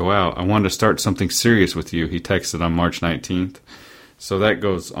wanted to go out. I wanted to start something serious with you, he texted on March 19th. So that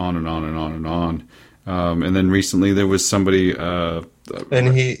goes on and on and on and on. And then recently there was somebody...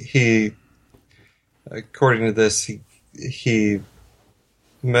 and he according to this, he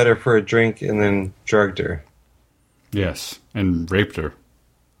met her for a drink and then drugged her. Yes, and raped her.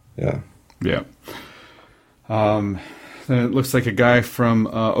 Yeah. Yeah. Then it looks like a guy from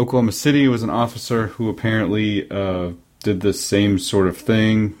Oklahoma City was an officer who apparently did the same sort of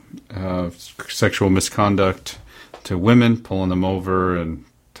thing, sexual misconduct to women, pulling them over and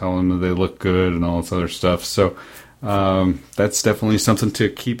telling them that they look good and all this other stuff. So that's definitely something to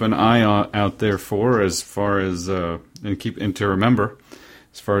keep an eye on out there for, as far as and to remember.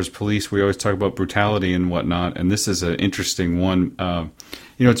 As far as police, we always talk about brutality and whatnot, and this is an interesting one.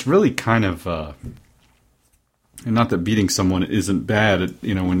 It's really kind of. And not that beating someone isn't bad,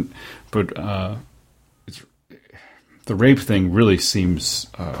 but the rape thing really seems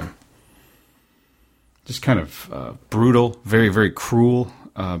just kind of brutal, very, very cruel,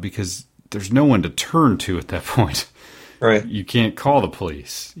 because there's no one to turn to at that point. Right. You can't call the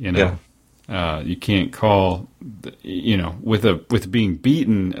police, Yeah. You can't call, with being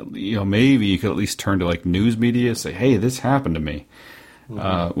beaten, maybe you could at least turn to like news media, say, hey, this happened to me.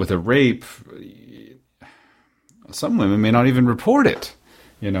 Mm-hmm. With a rape, some women may not even report it.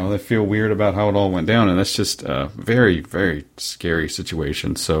 They feel weird about how it all went down, and that's just a very, very scary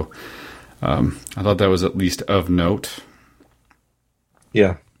situation. So I thought that was at least of note.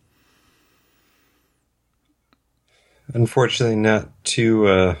 Yeah. Unfortunately, not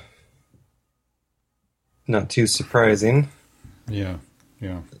too surprising. Yeah.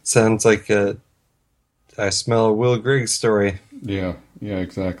 It sounds like I smell a Will Griggs story. Yeah,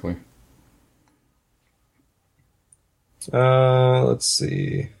 exactly. Let's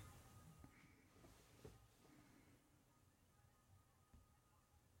see.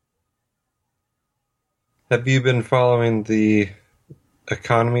 Have you been following the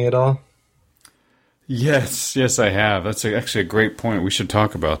economy at all? Yes, I have. That's actually a great point. We should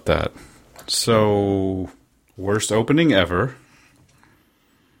talk about that. So, worst opening ever.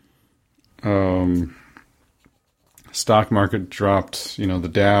 Stock market dropped, the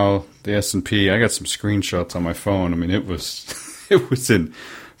Dow, the S&P. I got some screenshots on my phone. I mean, it was in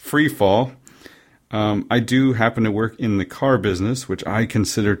free fall. I do happen to work in the car business, which I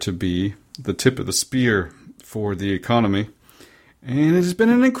consider to be the tip of the spear for the economy. And it has been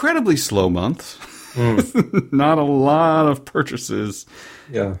an incredibly slow month. Not a lot of purchases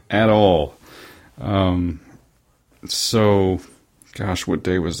at all. So, gosh, what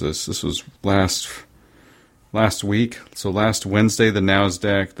day was this? This was last week. So last Wednesday, the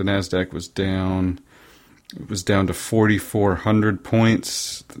NASDAQ was down. It was down to 4,400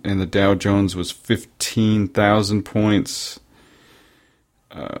 points, and the Dow Jones was 15,000 points.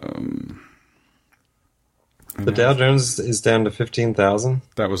 The Dow Jones is down to 15,000?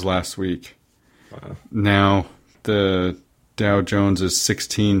 That was last week. Wow. Now, the Dow Jones is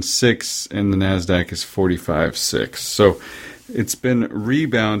 16.6, and the NASDAQ is 45.6. So it's been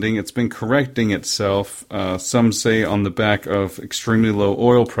rebounding. It's been correcting itself. Some say on the back of extremely low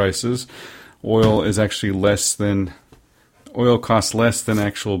oil prices. Oil costs less than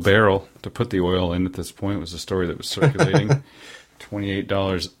actual barrel to put the oil in at this point. It was a story that was circulating.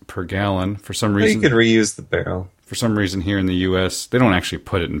 $28 per gallon. For some reason, you could reuse the barrel. For some reason here in the U.S., they don't actually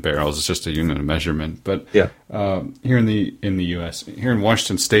put it in barrels. It's just a unit of measurement. But here in the U.S., here in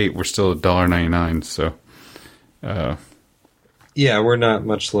Washington State, we're still $1.99. So, yeah, we're not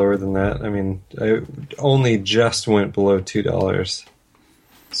much lower than that. I mean, I only just went below $2.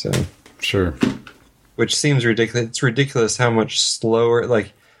 So sure, which seems ridiculous. It's ridiculous how much slower.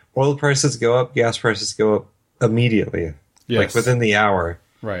 Like oil prices go up, gas prices go up immediately. Yes. Like within the hour.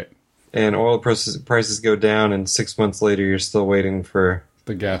 Right. And oil prices go down, and 6 months later, you're still waiting for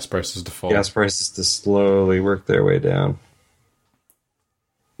the gas prices to fall. Gas prices to slowly work their way down.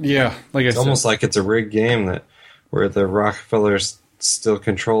 Yeah, like it's almost like it's a rigged game where the Rockefellers still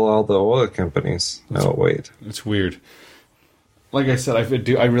control all the oil companies. Oh, wait. It's weird. Like I said,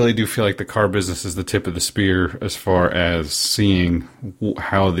 I really do feel like the car business is the tip of the spear as far as seeing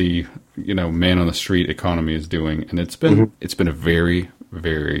how the man on the street economy is doing, and it's been a very,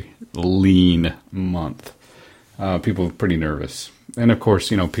 very lean month. People are pretty nervous, and of course,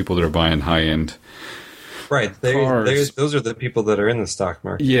 people that are buying high end. Right, those are the people that are in the stock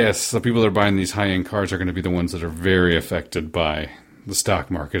market. Yes, the people that are buying these high end cars are going to be the ones that are very affected by the stock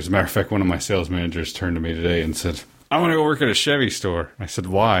market. As a matter of fact, one of my sales managers turned to me today and said, I want to go work at a Chevy store. I said,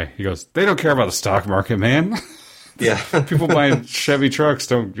 why? He goes, they don't care about the stock market, man. Yeah. People buying Chevy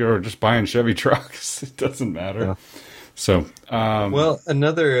trucks are just buying Chevy trucks. It doesn't matter. Yeah. So, well,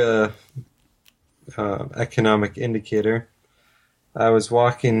 another economic indicator. I was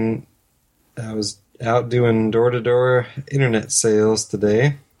out doing door-to-door internet sales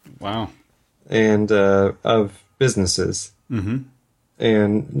today. Wow. And of businesses. Mm-hmm.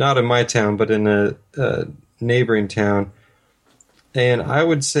 And not in my town, but in a neighboring town, and I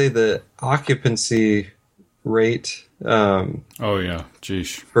would say the occupancy rate for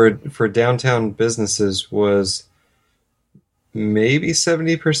downtown businesses was maybe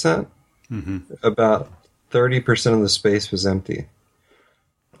 70%. About 30% of the space was empty,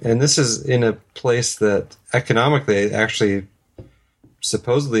 and this is in a place that economically actually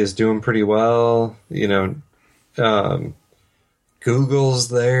supposedly is doing pretty well. Google's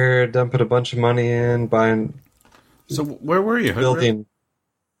there, dumping a bunch of money in, buying. So where were you? Building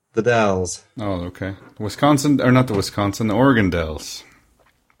the Dells. Oh, okay. The Oregon Dells.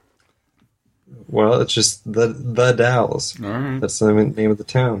 Well, it's just the Dalles. All right. That's the name of the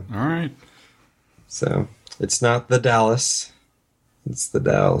town. All right. So it's not the Dallas. It's the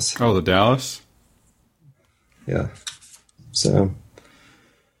Dalles. Oh, the Dallas? Yeah. So,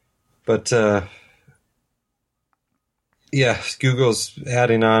 but, yeah, Google's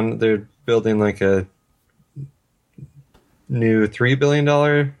adding on. They're building like a new $3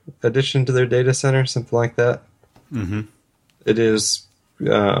 billion addition to their data center, something like that. Mm-hmm. It is,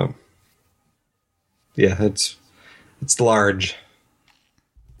 it's large.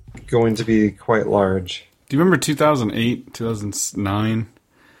 Going to be quite large. Do you remember 2008, 2009?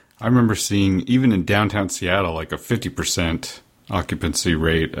 I remember seeing, even in downtown Seattle, like a 50% occupancy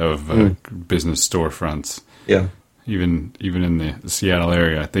rate of business storefronts. Yeah. Even in the Seattle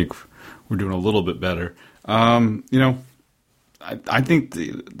area, I think we're doing a little bit better. I think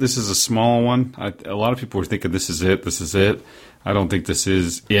this is a small one. A lot of people are thinking this is it. I don't think this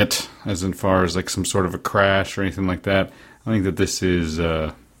is it, as in far as like some sort of a crash or anything like that. I think that this is.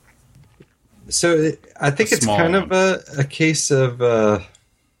 So I think it's kind of a case of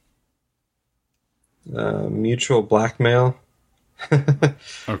mutual blackmail.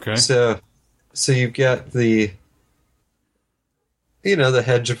 Okay. So you've got the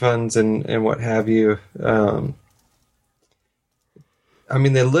hedge funds and what have you. I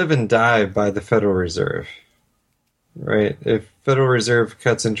mean, they live and die by the Federal Reserve, right? If Federal Reserve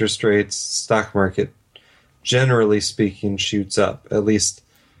cuts interest rates, stock market, generally speaking, shoots up. At least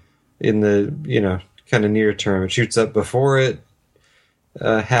in the, kind of near term. It shoots up before it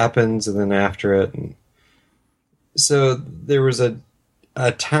happens and then after it. And so there was a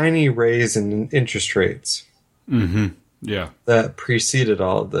tiny raise in interest rates. Mm-hmm. Yeah. That preceded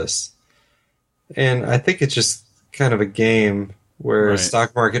all of this. And I think it's just kind of a game where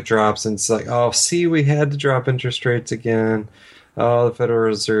stock market drops and it's like, oh, see, we had to drop interest rates again. Oh, the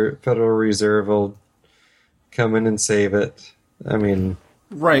Federal Reserve will come in and save it. I mean,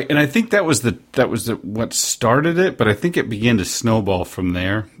 right, and I think that was what started it, but I think it began to snowball from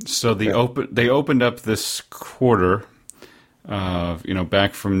there. So they opened up this quarter,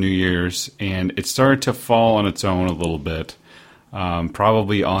 back from New Year's, and it started to fall on its own a little bit,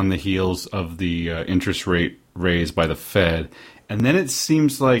 probably on the heels of the interest rate raise by the Fed, and then it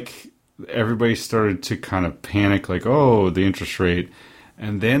seems like everybody started to kind of panic, like, oh, the interest rate.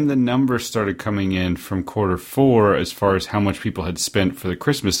 And then the numbers started coming in from quarter 4 as far as how much people had spent for the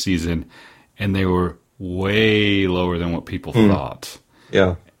Christmas season, and they were way lower than what people thought.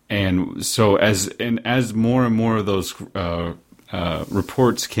 Yeah. And so as more and more of those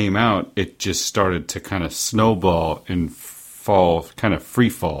reports came out, it just started to kind of snowball and fall, kind of free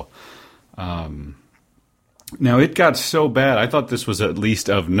fall. Now, it got so bad, I thought this was at least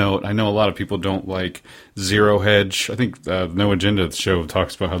of note. I know a lot of people don't like zero hedge. I think No Agenda show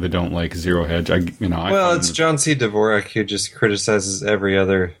talks about how they don't like zero hedge. It's John C. Dvorak who just criticizes every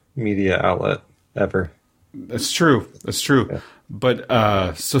other media outlet ever. That's true. Yeah.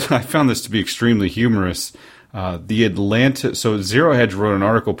 But so I found this to be extremely humorous. Zero Hedge wrote an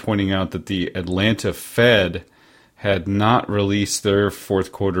article pointing out that the Atlanta Fed had not released their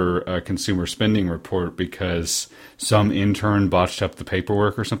fourth quarter consumer spending report because some intern botched up the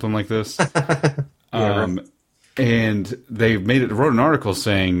paperwork or something like this. And they wrote an article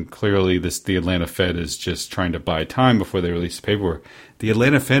saying clearly the Atlanta Fed is just trying to buy time before they release the paperwork. The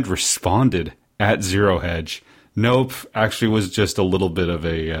Atlanta Fed responded at Zero Hedge. Nope, actually was just a little bit of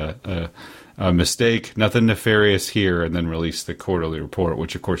a mistake, nothing nefarious here, and then released the quarterly report,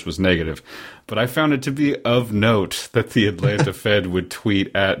 which of course was negative. But I found it to be of note that the Atlanta Fed would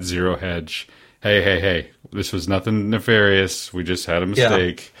tweet at Zero Hedge, hey, this was nothing nefarious, we just had a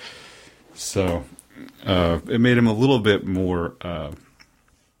mistake. Yeah. So it made him a little bit more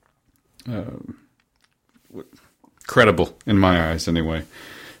credible in my eyes anyway.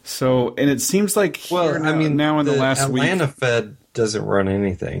 So, and it seems like now in the last week, Atlanta Fed doesn't run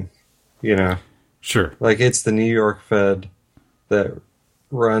anything. Sure. Like, it's the New York Fed that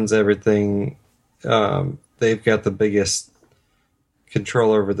runs everything. They've got the biggest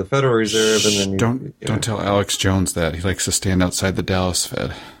control over the Federal Reserve. And then don't tell Alex Jones that. He likes to stand outside the Dallas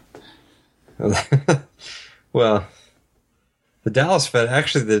Fed. Well, the Dallas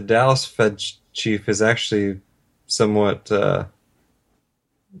Fed chief is actually somewhat,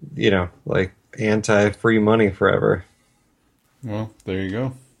 like anti-free money forever. Well, there you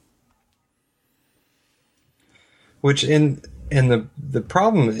go. Which the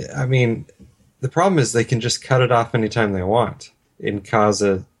problem is they can just cut it off anytime they want and cause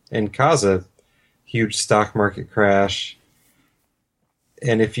a huge stock market crash.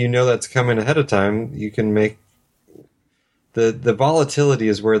 And if you know that's coming ahead of time, you can make the volatility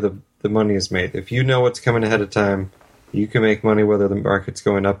is where the money is made. If you know what's coming ahead of time, you can make money whether the market's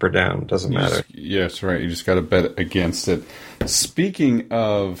going up or down. It doesn't matter. Yes, right. You just got to bet against it. Speaking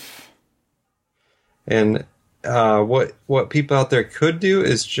of, and what people out there could do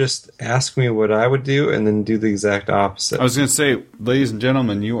is just ask me what I would do and then do the exact opposite. I was going to say, ladies and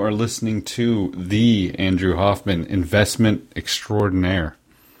gentlemen, you are listening to the Andrew Hoffman, investment extraordinaire.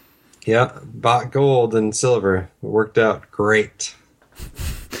 Yeah, bought gold and silver. It worked out great.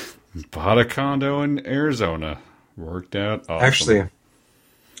 Bought a condo in Arizona. Worked out awesome. Actually,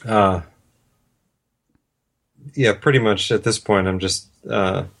 pretty much at this point, I'm just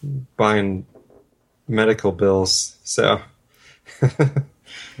buying medical bills. So,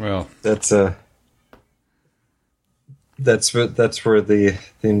 well, that's where the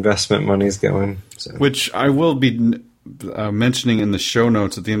investment money's going. So. Which I will be mentioning in the show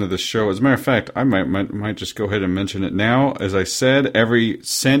notes at the end of the show. As a matter of fact, I might just go ahead and mention it now. As I said, every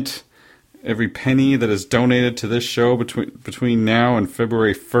cent, every penny that is donated to this show between now and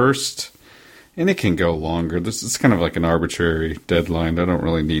February 1st, and it can go longer. This is kind of like an arbitrary deadline. I don't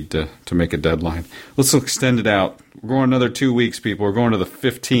really need to make a deadline. Let's extend it out. We're going another 2 weeks, people. We're going to the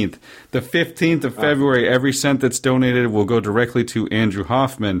 15th. The 15th of February, every cent that's donated will go directly to Andrew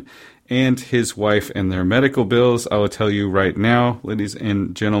Hoffman and his wife and their medical bills. I will tell you right now, ladies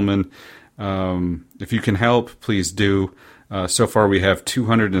and gentlemen, if you can help, please do. So far, we have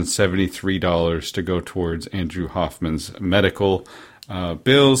 $273 to go towards Andrew Hoffman's medical.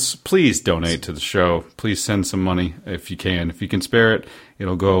 bills, please donate to the show. Please send some money if you can. If you can spare it,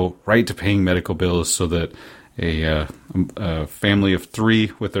 it'll go right to paying medical bills so that a family of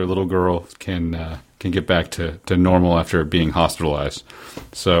 3 with their little girl can get back to normal after being hospitalized.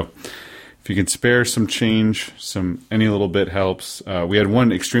 So if you can spare some change, any little bit helps. We had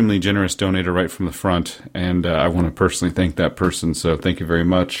one extremely generous donator right from the front, and I want to personally thank that person. So thank you very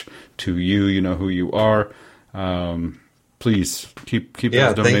much to you. You know who you are. Please keep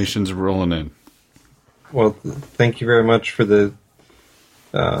those donations rolling in. Well, thank you very much for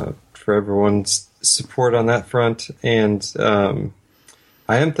for everyone's support on that front, and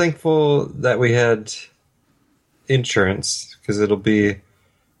I am thankful that we had insurance, because it'll be,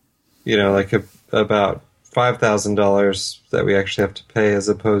 like about $5,000 that we actually have to pay, as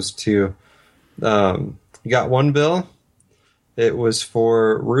opposed to you got one bill. It was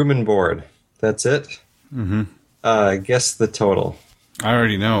for room and board. That's it. Mm-hmm. Guess the total. I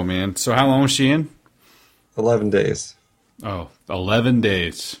already know, man. So how long was she in? 11 days. Oh, 11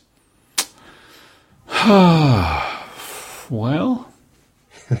 days. Well,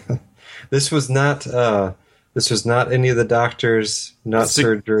 this was not any of the doctors, not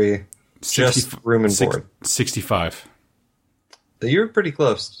surgery, just room and board. 65. You were pretty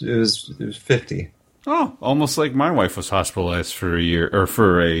close. It was 50. Oh, almost like my wife was hospitalized for a year, or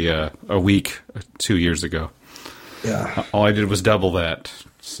for a week 2 years ago. Yeah. All I did was double that.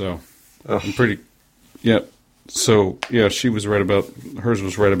 So I'm pretty. Yeah. So yeah, hers was right about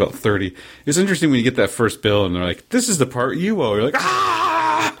 30. It's interesting when you get that first bill and they're like, "This is the part you owe." You're like,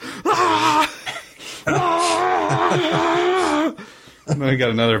 "Ah, ah, ah." And then I got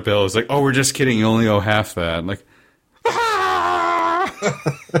another bill. It's like, "Oh, we're just kidding. You only owe half that." I'm like, ah.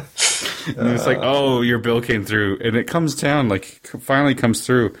 And it's like, "Oh, your bill came through," and it comes down, finally comes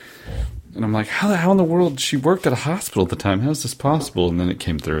through. And I'm like, how in the world? She worked at a hospital at the time. How is this possible? And then it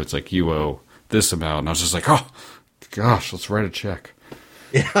came through. It's like, you owe this amount. And I was just like, oh, gosh, let's write a check.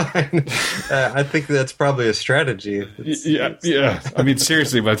 Yeah, I think that's probably a strategy. Yeah. I mean,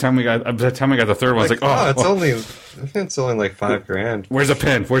 seriously, by the time I got the third one, I was like, oh, it's only like $5,000. Where's a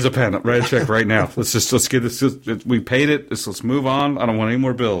pen? Write a check right now. Let's get this. We paid it. Let's move on. I don't want any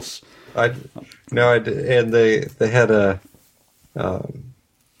more bills. And they had a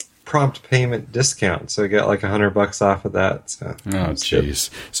prompt payment discount, so I got like $100 off of that. So, oh, jeez.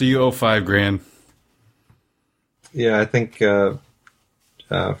 So you owe $5,000. Yeah, I think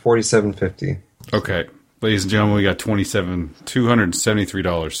 $47.50. Okay, ladies and gentlemen, we got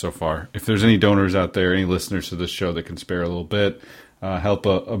 $273 so far. If there's any donors out there, any listeners to this show that can spare a little bit, help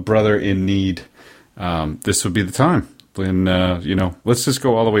a brother in need, this would be the time. And let's just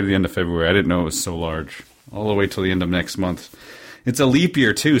go all the way to the end of February. I didn't know it was so large. All the way till the end of next month. It's a leap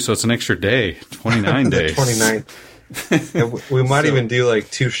year, too, so it's an extra day. 29 days. 29th. We might even do like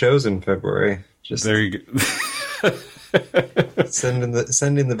 2 shows in February. Just there you go. sending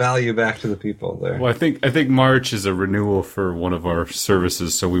the value back to the people there. Well, I think March is a renewal for one of our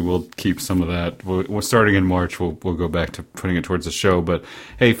services, so we will keep some of that. We're starting in March. We'll go back to putting it towards the show. But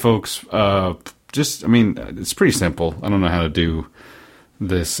hey, folks, it's pretty simple. I don't know how to do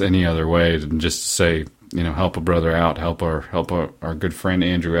this any other way than just say, help a brother out, help our good friend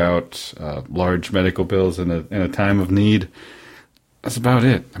Andrew out. Large medical bills in a time of need. That's about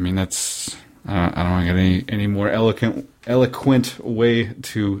it. I mean, that's. I don't get any more eloquent way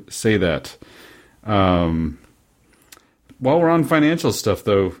to say that. While we're on financial stuff,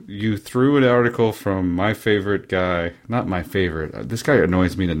 though, you threw an article from my favorite guy. Not my favorite. This guy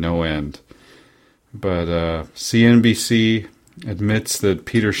annoys me to no end. But CNBC admits that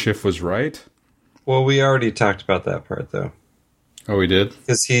Peter Schiff was right. Well, we already talked about that part, though. Oh, we did?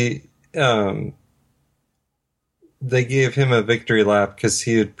 Because they gave him a victory lap because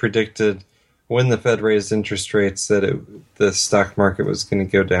he had predicted when the Fed raised interest rates that the stock market was going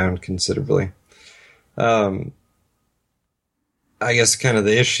to go down considerably. I guess kind of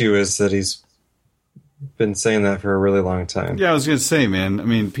the issue is that he's been saying that for a really long time. Yeah, I was going to say, man, I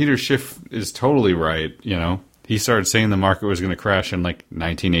mean, Peter Schiff is totally right, He started saying the market was going to crash in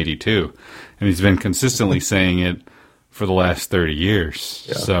 1982, and he's been consistently saying it for the last 30 years.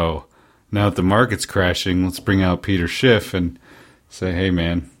 Yeah. So now that the market's crashing, let's bring out Peter Schiff and say, hey,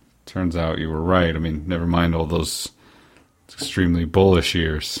 man, turns out you were right. I mean, never mind all those extremely bullish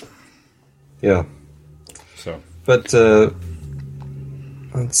years. Yeah. So, but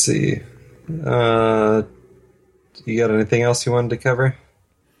let's see. You got anything else you wanted to cover?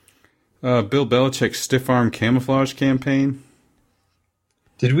 Bill Belichick's stiff arm camouflage campaign.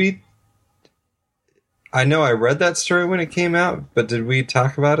 Did we? I know I read that story when it came out, but did we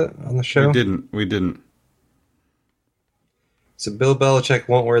talk about it on the show? We didn't. So Bill Belichick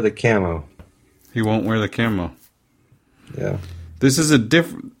won't wear the camo. He won't wear the camo. Yeah. This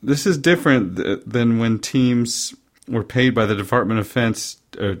is different than when teams were paid by the Department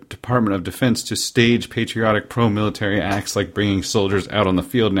of Defense to stage patriotic pro-military acts like bringing soldiers out on the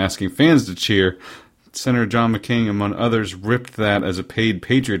field and asking fans to cheer. Senator John McCain, among others, ripped that as a paid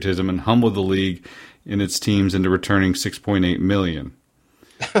patriotism and humbled the league and its teams into returning $6.8 million.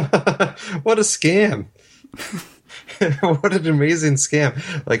 What a scam. What an amazing scam.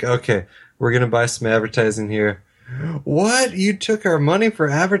 Like, okay, we're going to buy some advertising here. What? You took our money for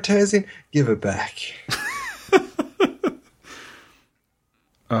advertising? Give it back.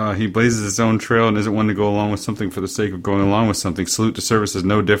 He blazes his own trail and isn't one to go along with something for the sake of going along with something. Salute to Service is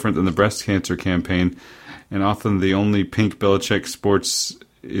no different than the breast cancer campaign, and often the only pink Belichick sports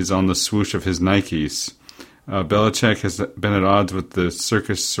is on the swoosh of his Nikes. Belichick has been at odds with the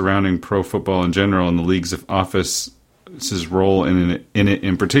circus surrounding pro football in general and the league's office's role in it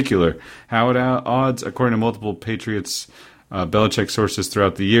in particular. How at odds? According to multiple Patriots Belichick sources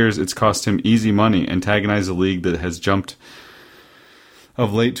throughout the years, it's cost him easy money, antagonized the league that has jumped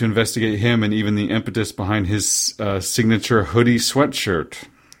of late to investigate him and even the impetus behind his signature hoodie sweatshirt.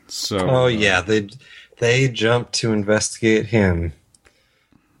 So, yeah, they jumped to investigate him.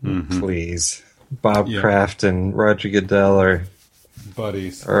 Mm-hmm. Please, Bob Kraft and Roger Goodell are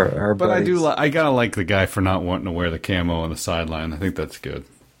buddies. Are but buddies. I gotta like the guy for not wanting to wear the camo on the sideline. I think that's good.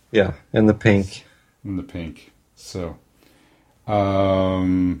 Yeah, and the pink. So,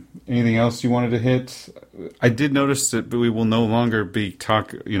 anything else you wanted to hit? I did notice that we will no longer be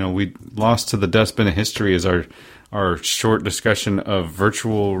we lost to the dustbin of history as our short discussion of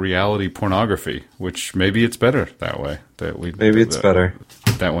virtual reality pornography, which maybe it's better that way. Better.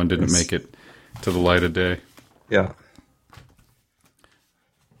 That one didn't make it to the light of day. Yeah.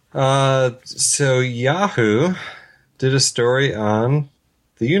 So Yahoo did a story on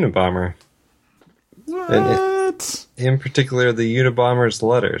the Unabomber. What? And in particular, the Unabomber's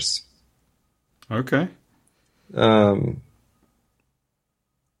letters. Okay.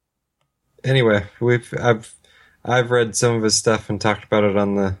 Anyway, I've read some of his stuff and talked about it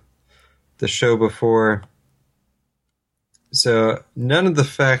on the show before. So none of the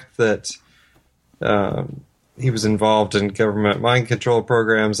fact that he was involved in government mind control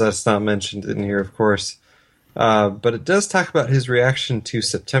programs, that's not mentioned in here, of course. But it does talk about his reaction to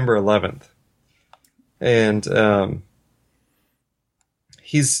September 11th. And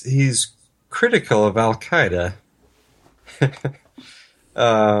he's critical of Al-Qaeda.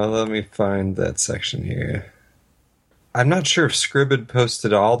 Let me find that section here. I'm not sure if Scribb had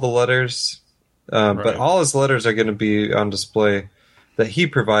posted all the letters, but all his letters are going to be on display that he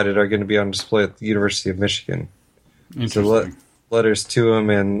provided are going to be on display at the University of Michigan. Interesting. So letters to him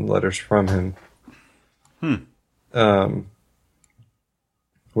and letters from him.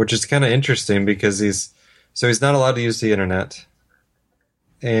 Which is kind of interesting because he's not allowed to use the internet.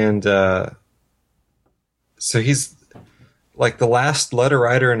 And so he's like the last letter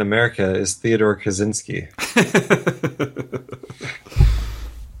writer in America is Theodore Kaczynski.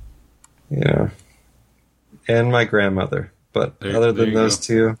 Yeah. And my grandmother. But other than those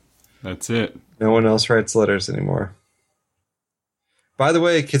two, that's it. No one else writes letters anymore. By the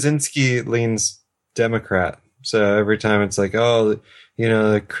way, Kaczynski leans Democrat. So every time it's like, the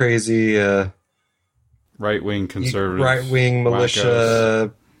crazy right-wing conservative, right-wing militia.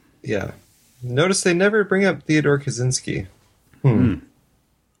 wackos. Yeah. Notice they never bring up Theodore Kaczynski.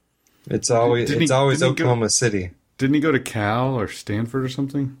 It's always Oklahoma City. Didn't he go to Cal or Stanford or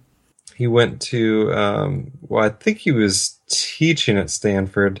something? He went to, I think he was teaching at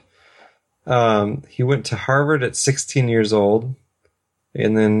Stanford. He went to Harvard at 16 years old,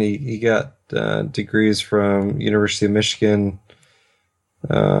 and then he got degrees from University of Michigan.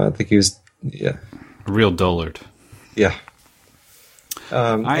 I think he was, a real dullard. Yeah.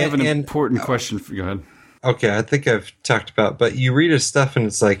 I have an important question for you. Go ahead. Okay, I think I've talked about, but you read his stuff and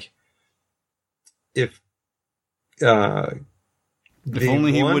it's like, if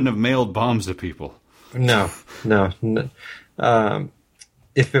only he wouldn't have mailed bombs to people. No.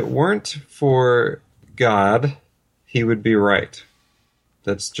 If it weren't for God, he would be right.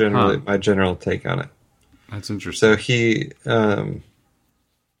 That's generally my general take on it. That's interesting.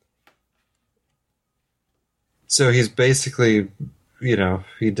 So he's basically,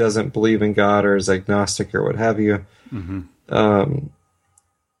 he doesn't believe in God or is agnostic or what have you. Mm-hmm.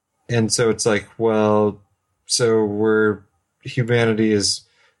 And so it's like, humanity is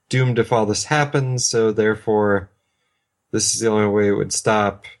doomed if all this happens, so therefore this is the only way it would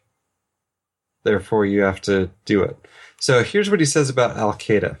stop. Therefore you have to do it. So here's what he says about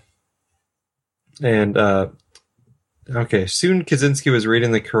Al-Qaeda. And Okay, soon Kaczynski was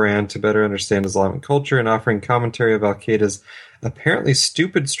reading the Quran to better understand Islamic culture and offering commentary of Al-Qaeda's apparently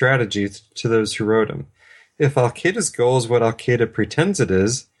stupid strategies to those who wrote him. If Al-Qaeda's goal is what Al-Qaeda pretends it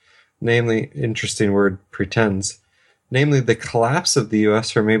is, namely, interesting word, pretends, namely the collapse of the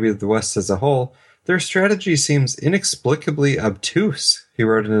U.S. or maybe the West as a whole, their strategy seems inexplicably obtuse, he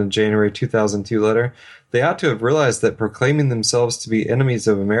wrote in a January 2002 letter. They ought to have realized that proclaiming themselves to be enemies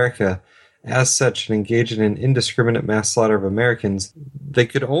of America, as such, and engaging in indiscriminate mass slaughter of Americans, they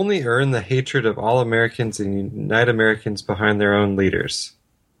could only earn the hatred of all Americans and unite Americans behind their own leaders.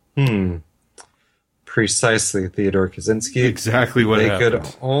 Precisely, Theodore Kaczynski. Exactly what happened. They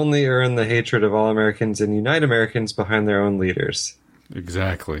could only earn the hatred of all Americans and unite Americans behind their own leaders.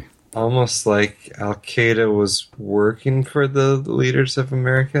 Exactly. Almost like Al-Qaeda was working for the leaders of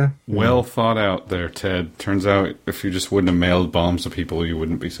America. Well thought out there, Ted. Turns out if you just wouldn't have mailed bombs to people, you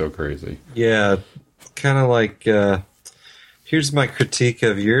wouldn't be so crazy. Yeah, kind of like, here's my critique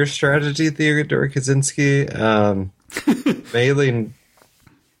of your strategy, Theodore Kaczynski. Mailing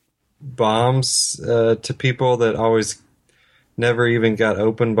bombs to people that always never even got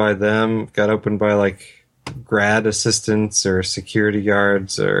opened by them, got opened by, like, grad assistants or security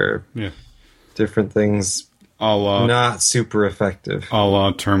guards or different things. Not super effective. A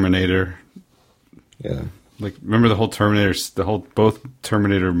la Terminator. Yeah. Like, remember the whole both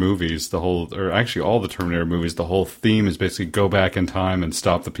Terminator movies, or actually all the Terminator movies, the whole theme is basically go back in time and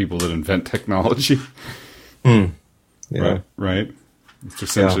stop the people that invent technology. Yeah. Right? It's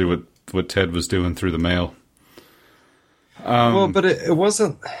essentially what Ted was doing through the mail. Well, but it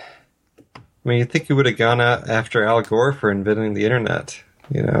wasn't... I mean, you'd think he would have gone out after Al Gore for inventing the internet.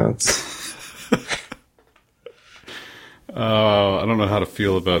 You know, it's... I don't know how to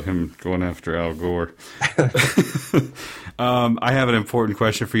feel about him going after Al Gore. I have an important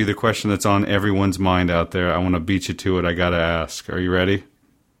question for you, the question that's on everyone's mind out there. I want to beat you to it. I got to ask. Are you ready?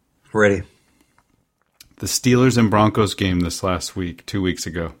 Ready. The Steelers and Broncos game this last week, 2 weeks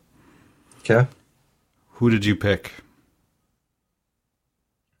ago. Okay. Who did you pick?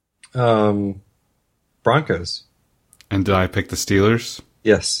 Broncos. And did I pick the Steelers?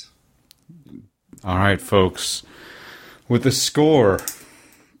 Yes. All right, folks. With a score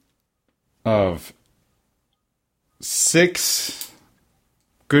of 6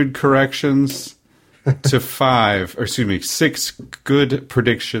 good corrections to 6 good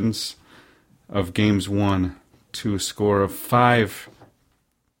predictions of games won to a score of 5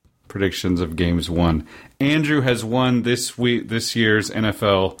 predictions of games won. Andrew has won this year's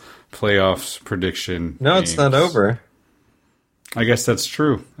NFL playoffs prediction. No, games. It's not over. I guess that's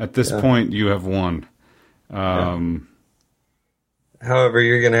true. At this point, you have won. However,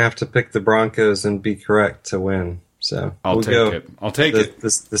 you're going to have to pick the Broncos and be correct to win. So I'll take it. The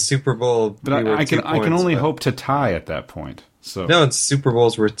Super Bowl. But I can only hope to tie at that point. So no, it's Super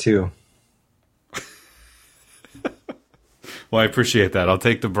Bowl's worth 2. Well, I appreciate that. I'll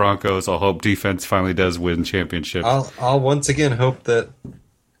take the Broncos. I'll hope defense finally does win championships. I'll once again hope that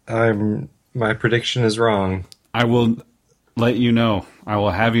my prediction is wrong. I will let you know. I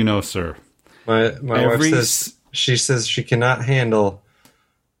will have you know, sir. My wife says she cannot handle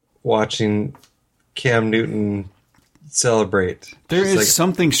watching Cam Newton celebrate. There is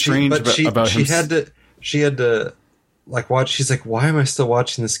something strange about him. She had to like watch. She's like, why am I still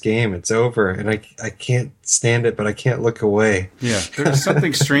watching this game? It's over, and I can't stand it, but I can't look away. Yeah, there's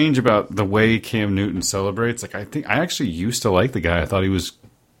something strange about the way Cam Newton celebrates. Like, I actually used to like the guy. I thought he was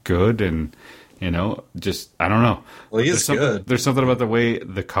good, and just I don't know. Well, he is good. There's something about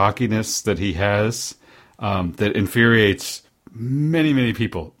the cockiness that he has that infuriates many, many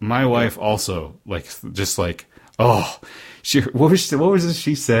people. My wife also what was it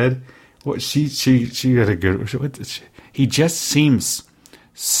she said? What she had a good. He just seems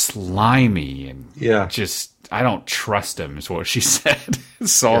slimy and just I don't trust him is what she said.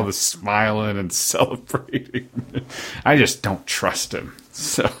 Saw the smiling and celebrating. I just don't trust him.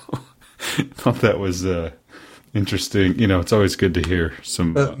 So I thought that was interesting. It's always good to hear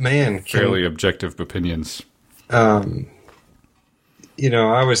some fairly objective opinions. I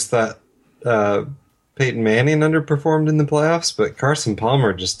always thought Peyton Manning underperformed in the playoffs, but Carson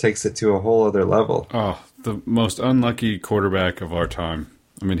Palmer just takes it to a whole other level. Oh, the most unlucky quarterback of our time.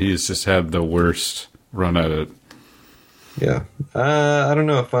 I mean, he's just had the worst run at it. Yeah. I don't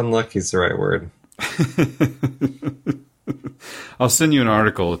know if unlucky is the right word. I'll send you an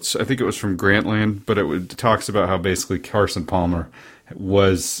article. I think it was from Grantland, but it talks about how basically Carson Palmer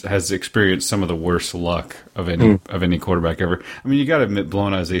has experienced some of the worst luck of any quarterback ever. I mean, you got to admit,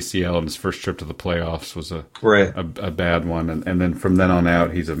 blowing out his ACL in his first trip to the playoffs was a bad one, and then from then on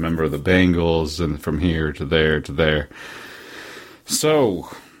out, he's a member of the Bengals, and from here to there to there. So,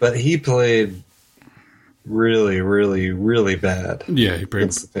 but he played really, really, really bad. Yeah, he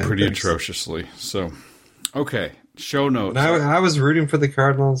played pretty atrociously. So, okay, show notes. I was rooting for the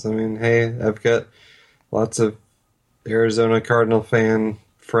Cardinals. I mean, hey, I've got lots of Arizona Cardinal fan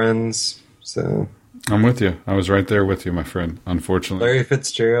friends, so I'm with you. I was right there with you, my friend. Unfortunately, Larry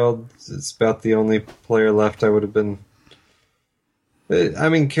Fitzgerald is about the only player left I would have been. I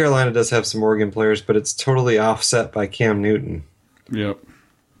mean, Carolina does have some Oregon players, but it's totally offset by Cam Newton. Yep.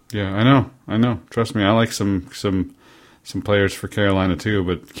 Yeah, I know. Trust me, I like some players for Carolina too,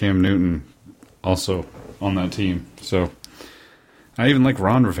 but Cam Newton also on that team. So I even like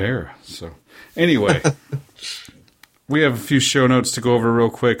Ron Rivera. So anyway. We have a few show notes to go over real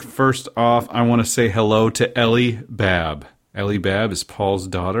quick. First off, I want to say hello to Ellie Babb. Ellie Babb is Paul's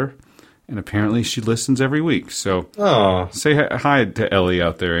daughter, and apparently she listens every week. So say hi to Ellie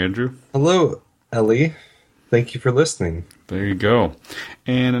out there, Andrew. Hello, Ellie. Thank you for listening. There you go.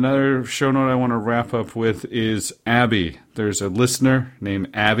 And another show note I want to wrap up with is Abby. There's a listener named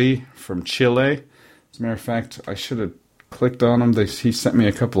Abby from Chile. As a matter of fact, I should have clicked on them. He sent me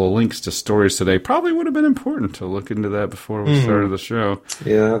a couple of links to stories today. Probably would have been important to look into that before we started the show.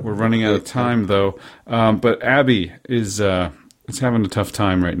 Yeah, we're running out of time though. But Abby is having a tough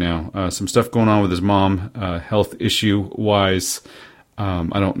time right now. Some stuff going on with his mom, health issue wise.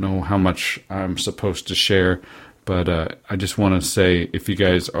 I don't know how much I'm supposed to share, but I just want to say, if you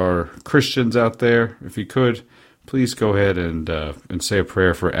guys are Christians out there, if you could, please go ahead and say a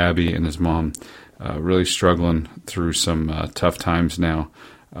prayer for Abby and his mom. Really struggling through some tough times now.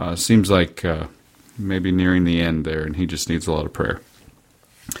 Seems like maybe nearing the end there, and he just needs a lot of prayer.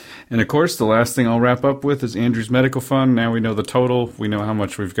 And, of course, the last thing I'll wrap up with is Andrew's medical fund. Now we know the total. We know how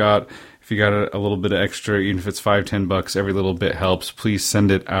much we've got. If you got a little bit of extra, even if it's $5-10, every little bit helps. Please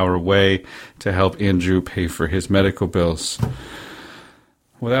send it our way to help Andrew pay for his medical bills.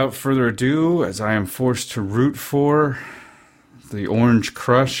 Without further ado, as I am forced to root for the Orange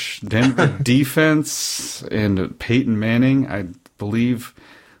Crush Denver defense and Peyton Manning, I believe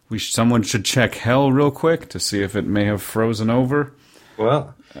someone should check hell real quick to see if it may have frozen over.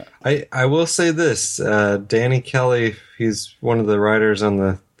 Well, I will say this. Danny Kelly, he's one of the writers on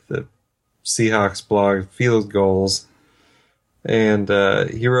the Seahawks blog, Field Goals, and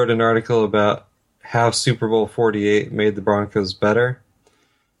he wrote an article about how Super Bowl 48 made the Broncos better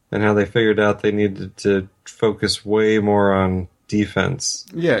and how they figured out they needed to focus way more on defense.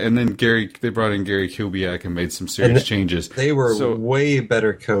 Yeah, and then they brought in Gary Kubiak and made some serious changes. They were way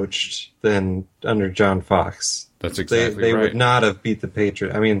better coached than under John Fox. That's exactly they right. They would not have beat the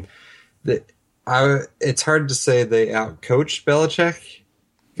Patriots. I mean, it's hard to say they outcoached Belichick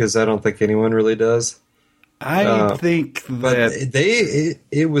because I don't think anyone really does. I think that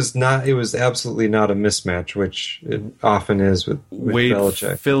it was absolutely not a mismatch, which it often is with Wade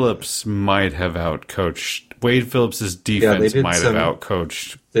Belichick. Phillips might have outcoached. Wade Phillips' defense might have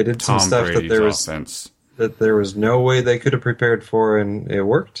outcoached. They did Tom some stuff Brady's offense that there was no way they could have prepared for, and it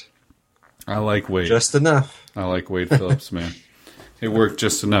worked. I like Wade just enough. I like Wade Phillips, man. It worked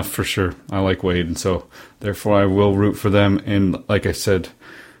just enough for sure. I like Wade, and so therefore I will root for them. And like I said,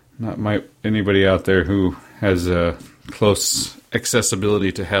 anybody out there who has a close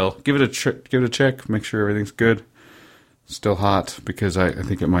accessibility to hell, give it a check. Make sure everything's good. Still hot because I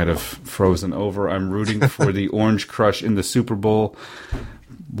think it might have frozen over. I'm rooting for the Orange Crush in the Super Bowl.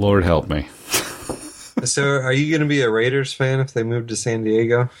 Lord help me. So, are you going to be a Raiders fan if they move to San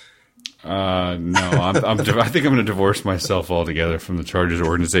Diego? No, I think I'm going to divorce myself altogether from the Chargers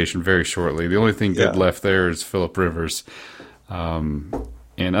organization very shortly. The only thing good left there is Phillip Rivers.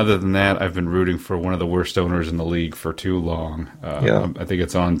 And other than that, I've been rooting for one of the worst owners in the league for too long. I think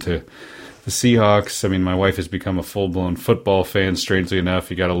it's on to the Seahawks. I mean, my wife has become a full-blown football fan, strangely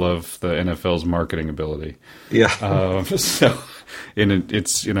enough. You got to love the NFL's marketing ability. Yeah.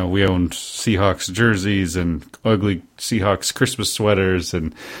 It's we owned Seahawks jerseys and ugly Seahawks Christmas sweaters,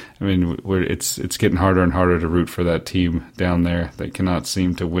 and I mean, it's getting harder and harder to root for that team down there. They cannot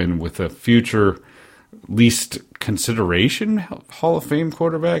seem to win with a future least consideration Hall of Fame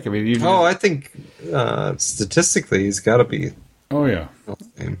quarterback. I mean, I think statistically he's got to be. Oh yeah,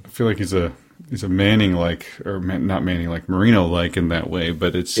 I feel like he's a Manning like, or not Manning like, Marino like in that way.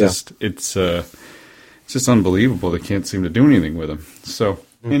 But it's just unbelievable. They can't seem to do anything with him. So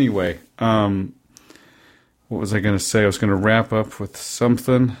anyway, what was I going to say? I was going to wrap up with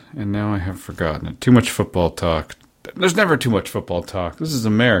something, and now I have forgotten it. Too much football talk. There's never too much football talk. This is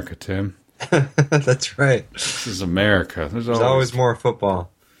America, Tim. That's right. This is America. There's always more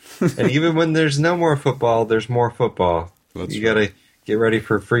football. And even when there's no more football, there's more football. You got to get ready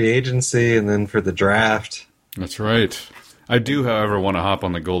for free agency and then for the draft. That's right. I do, however, want to hop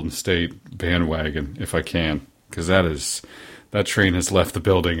on the Golden State bandwagon if I can, because that train has left the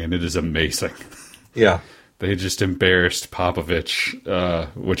building and it is amazing. Yeah. They just embarrassed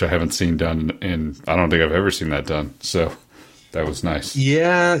Popovich, which I haven't seen done, and I don't think I've ever seen that done. So that was nice.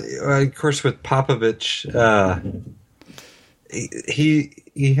 Yeah, of course, with Popovich,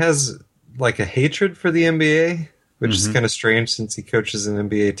 he has like a hatred for the NBA, which is kind of strange since he coaches an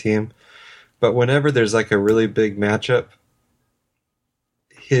NBA team. But whenever there's like a really big matchup,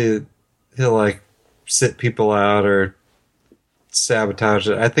 he'll like sit people out or sabotage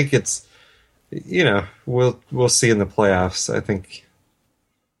it. I think it's, we'll see in the playoffs. I think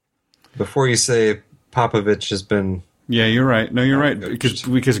before you say Popovich has been. Yeah, you're right. No, you're right.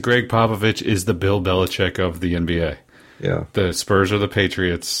 Because Greg Popovich is the Bill Belichick of the NBA. Yeah. The Spurs are the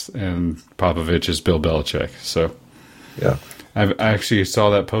Patriots, and Popovich is Bill Belichick. So, yeah. I actually saw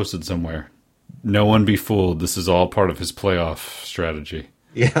that posted somewhere. No one be fooled. This is all part of his playoff strategy.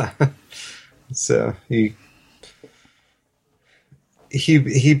 Yeah. So he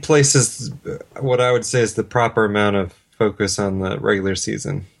places what I would say is the proper amount of focus on the regular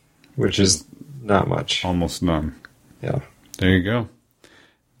season, which is not much. Almost none. Yeah. There you go.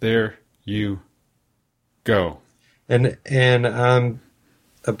 There you go. And I'm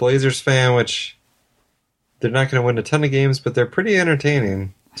a Blazers fan, which they're not going to win a ton of games, but they're pretty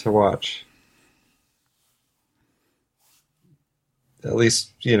entertaining to watch. At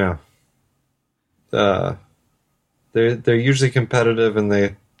least, they're usually competitive and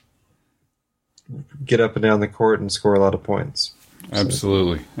they get up and down the court and score a lot of points.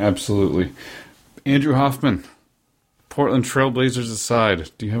 Absolutely. Absolutely. Andrew Hoffman, Portland Trailblazers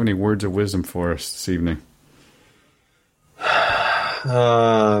aside, do you have any words of wisdom for us this evening?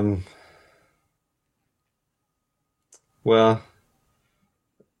 Well,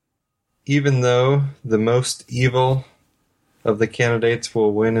 even though the most evil of the candidates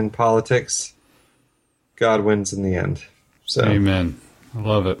will win in politics, God wins in the end. So, amen. I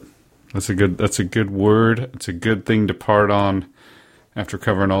love it. That's a good word. It's a good thing to part on after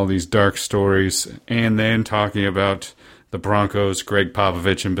covering all these dark stories and then talking about the Broncos, Greg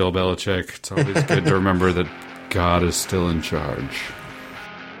Popovich, and Bill Belichick. It's always good to remember that God is still in charge.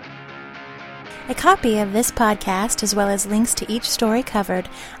 A copy of this podcast, as well as links to each story covered,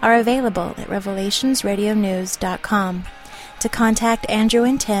 are available at revelationsradionews.com. To contact Andrew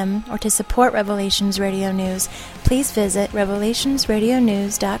and Tim, or to support Revelations Radio News, please visit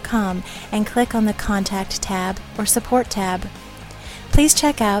revelationsradionews.com and click on the Contact tab or Support tab. Please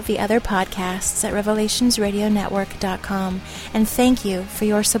check out the other podcasts at revelationsradionetwork.com, and thank you for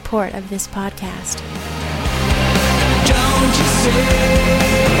your support of this podcast. Don't you say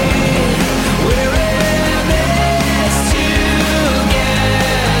we're in this together,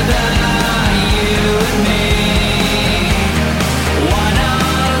 you and me,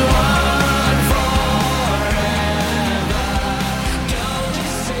 one-on-one forever. Don't you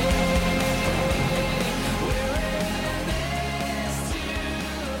say we're in this together,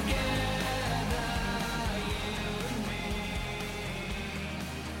 you and me,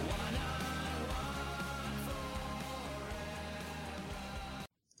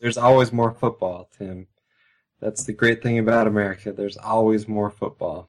 there's always more football, Tim. That's the great thing about America. There's always more football.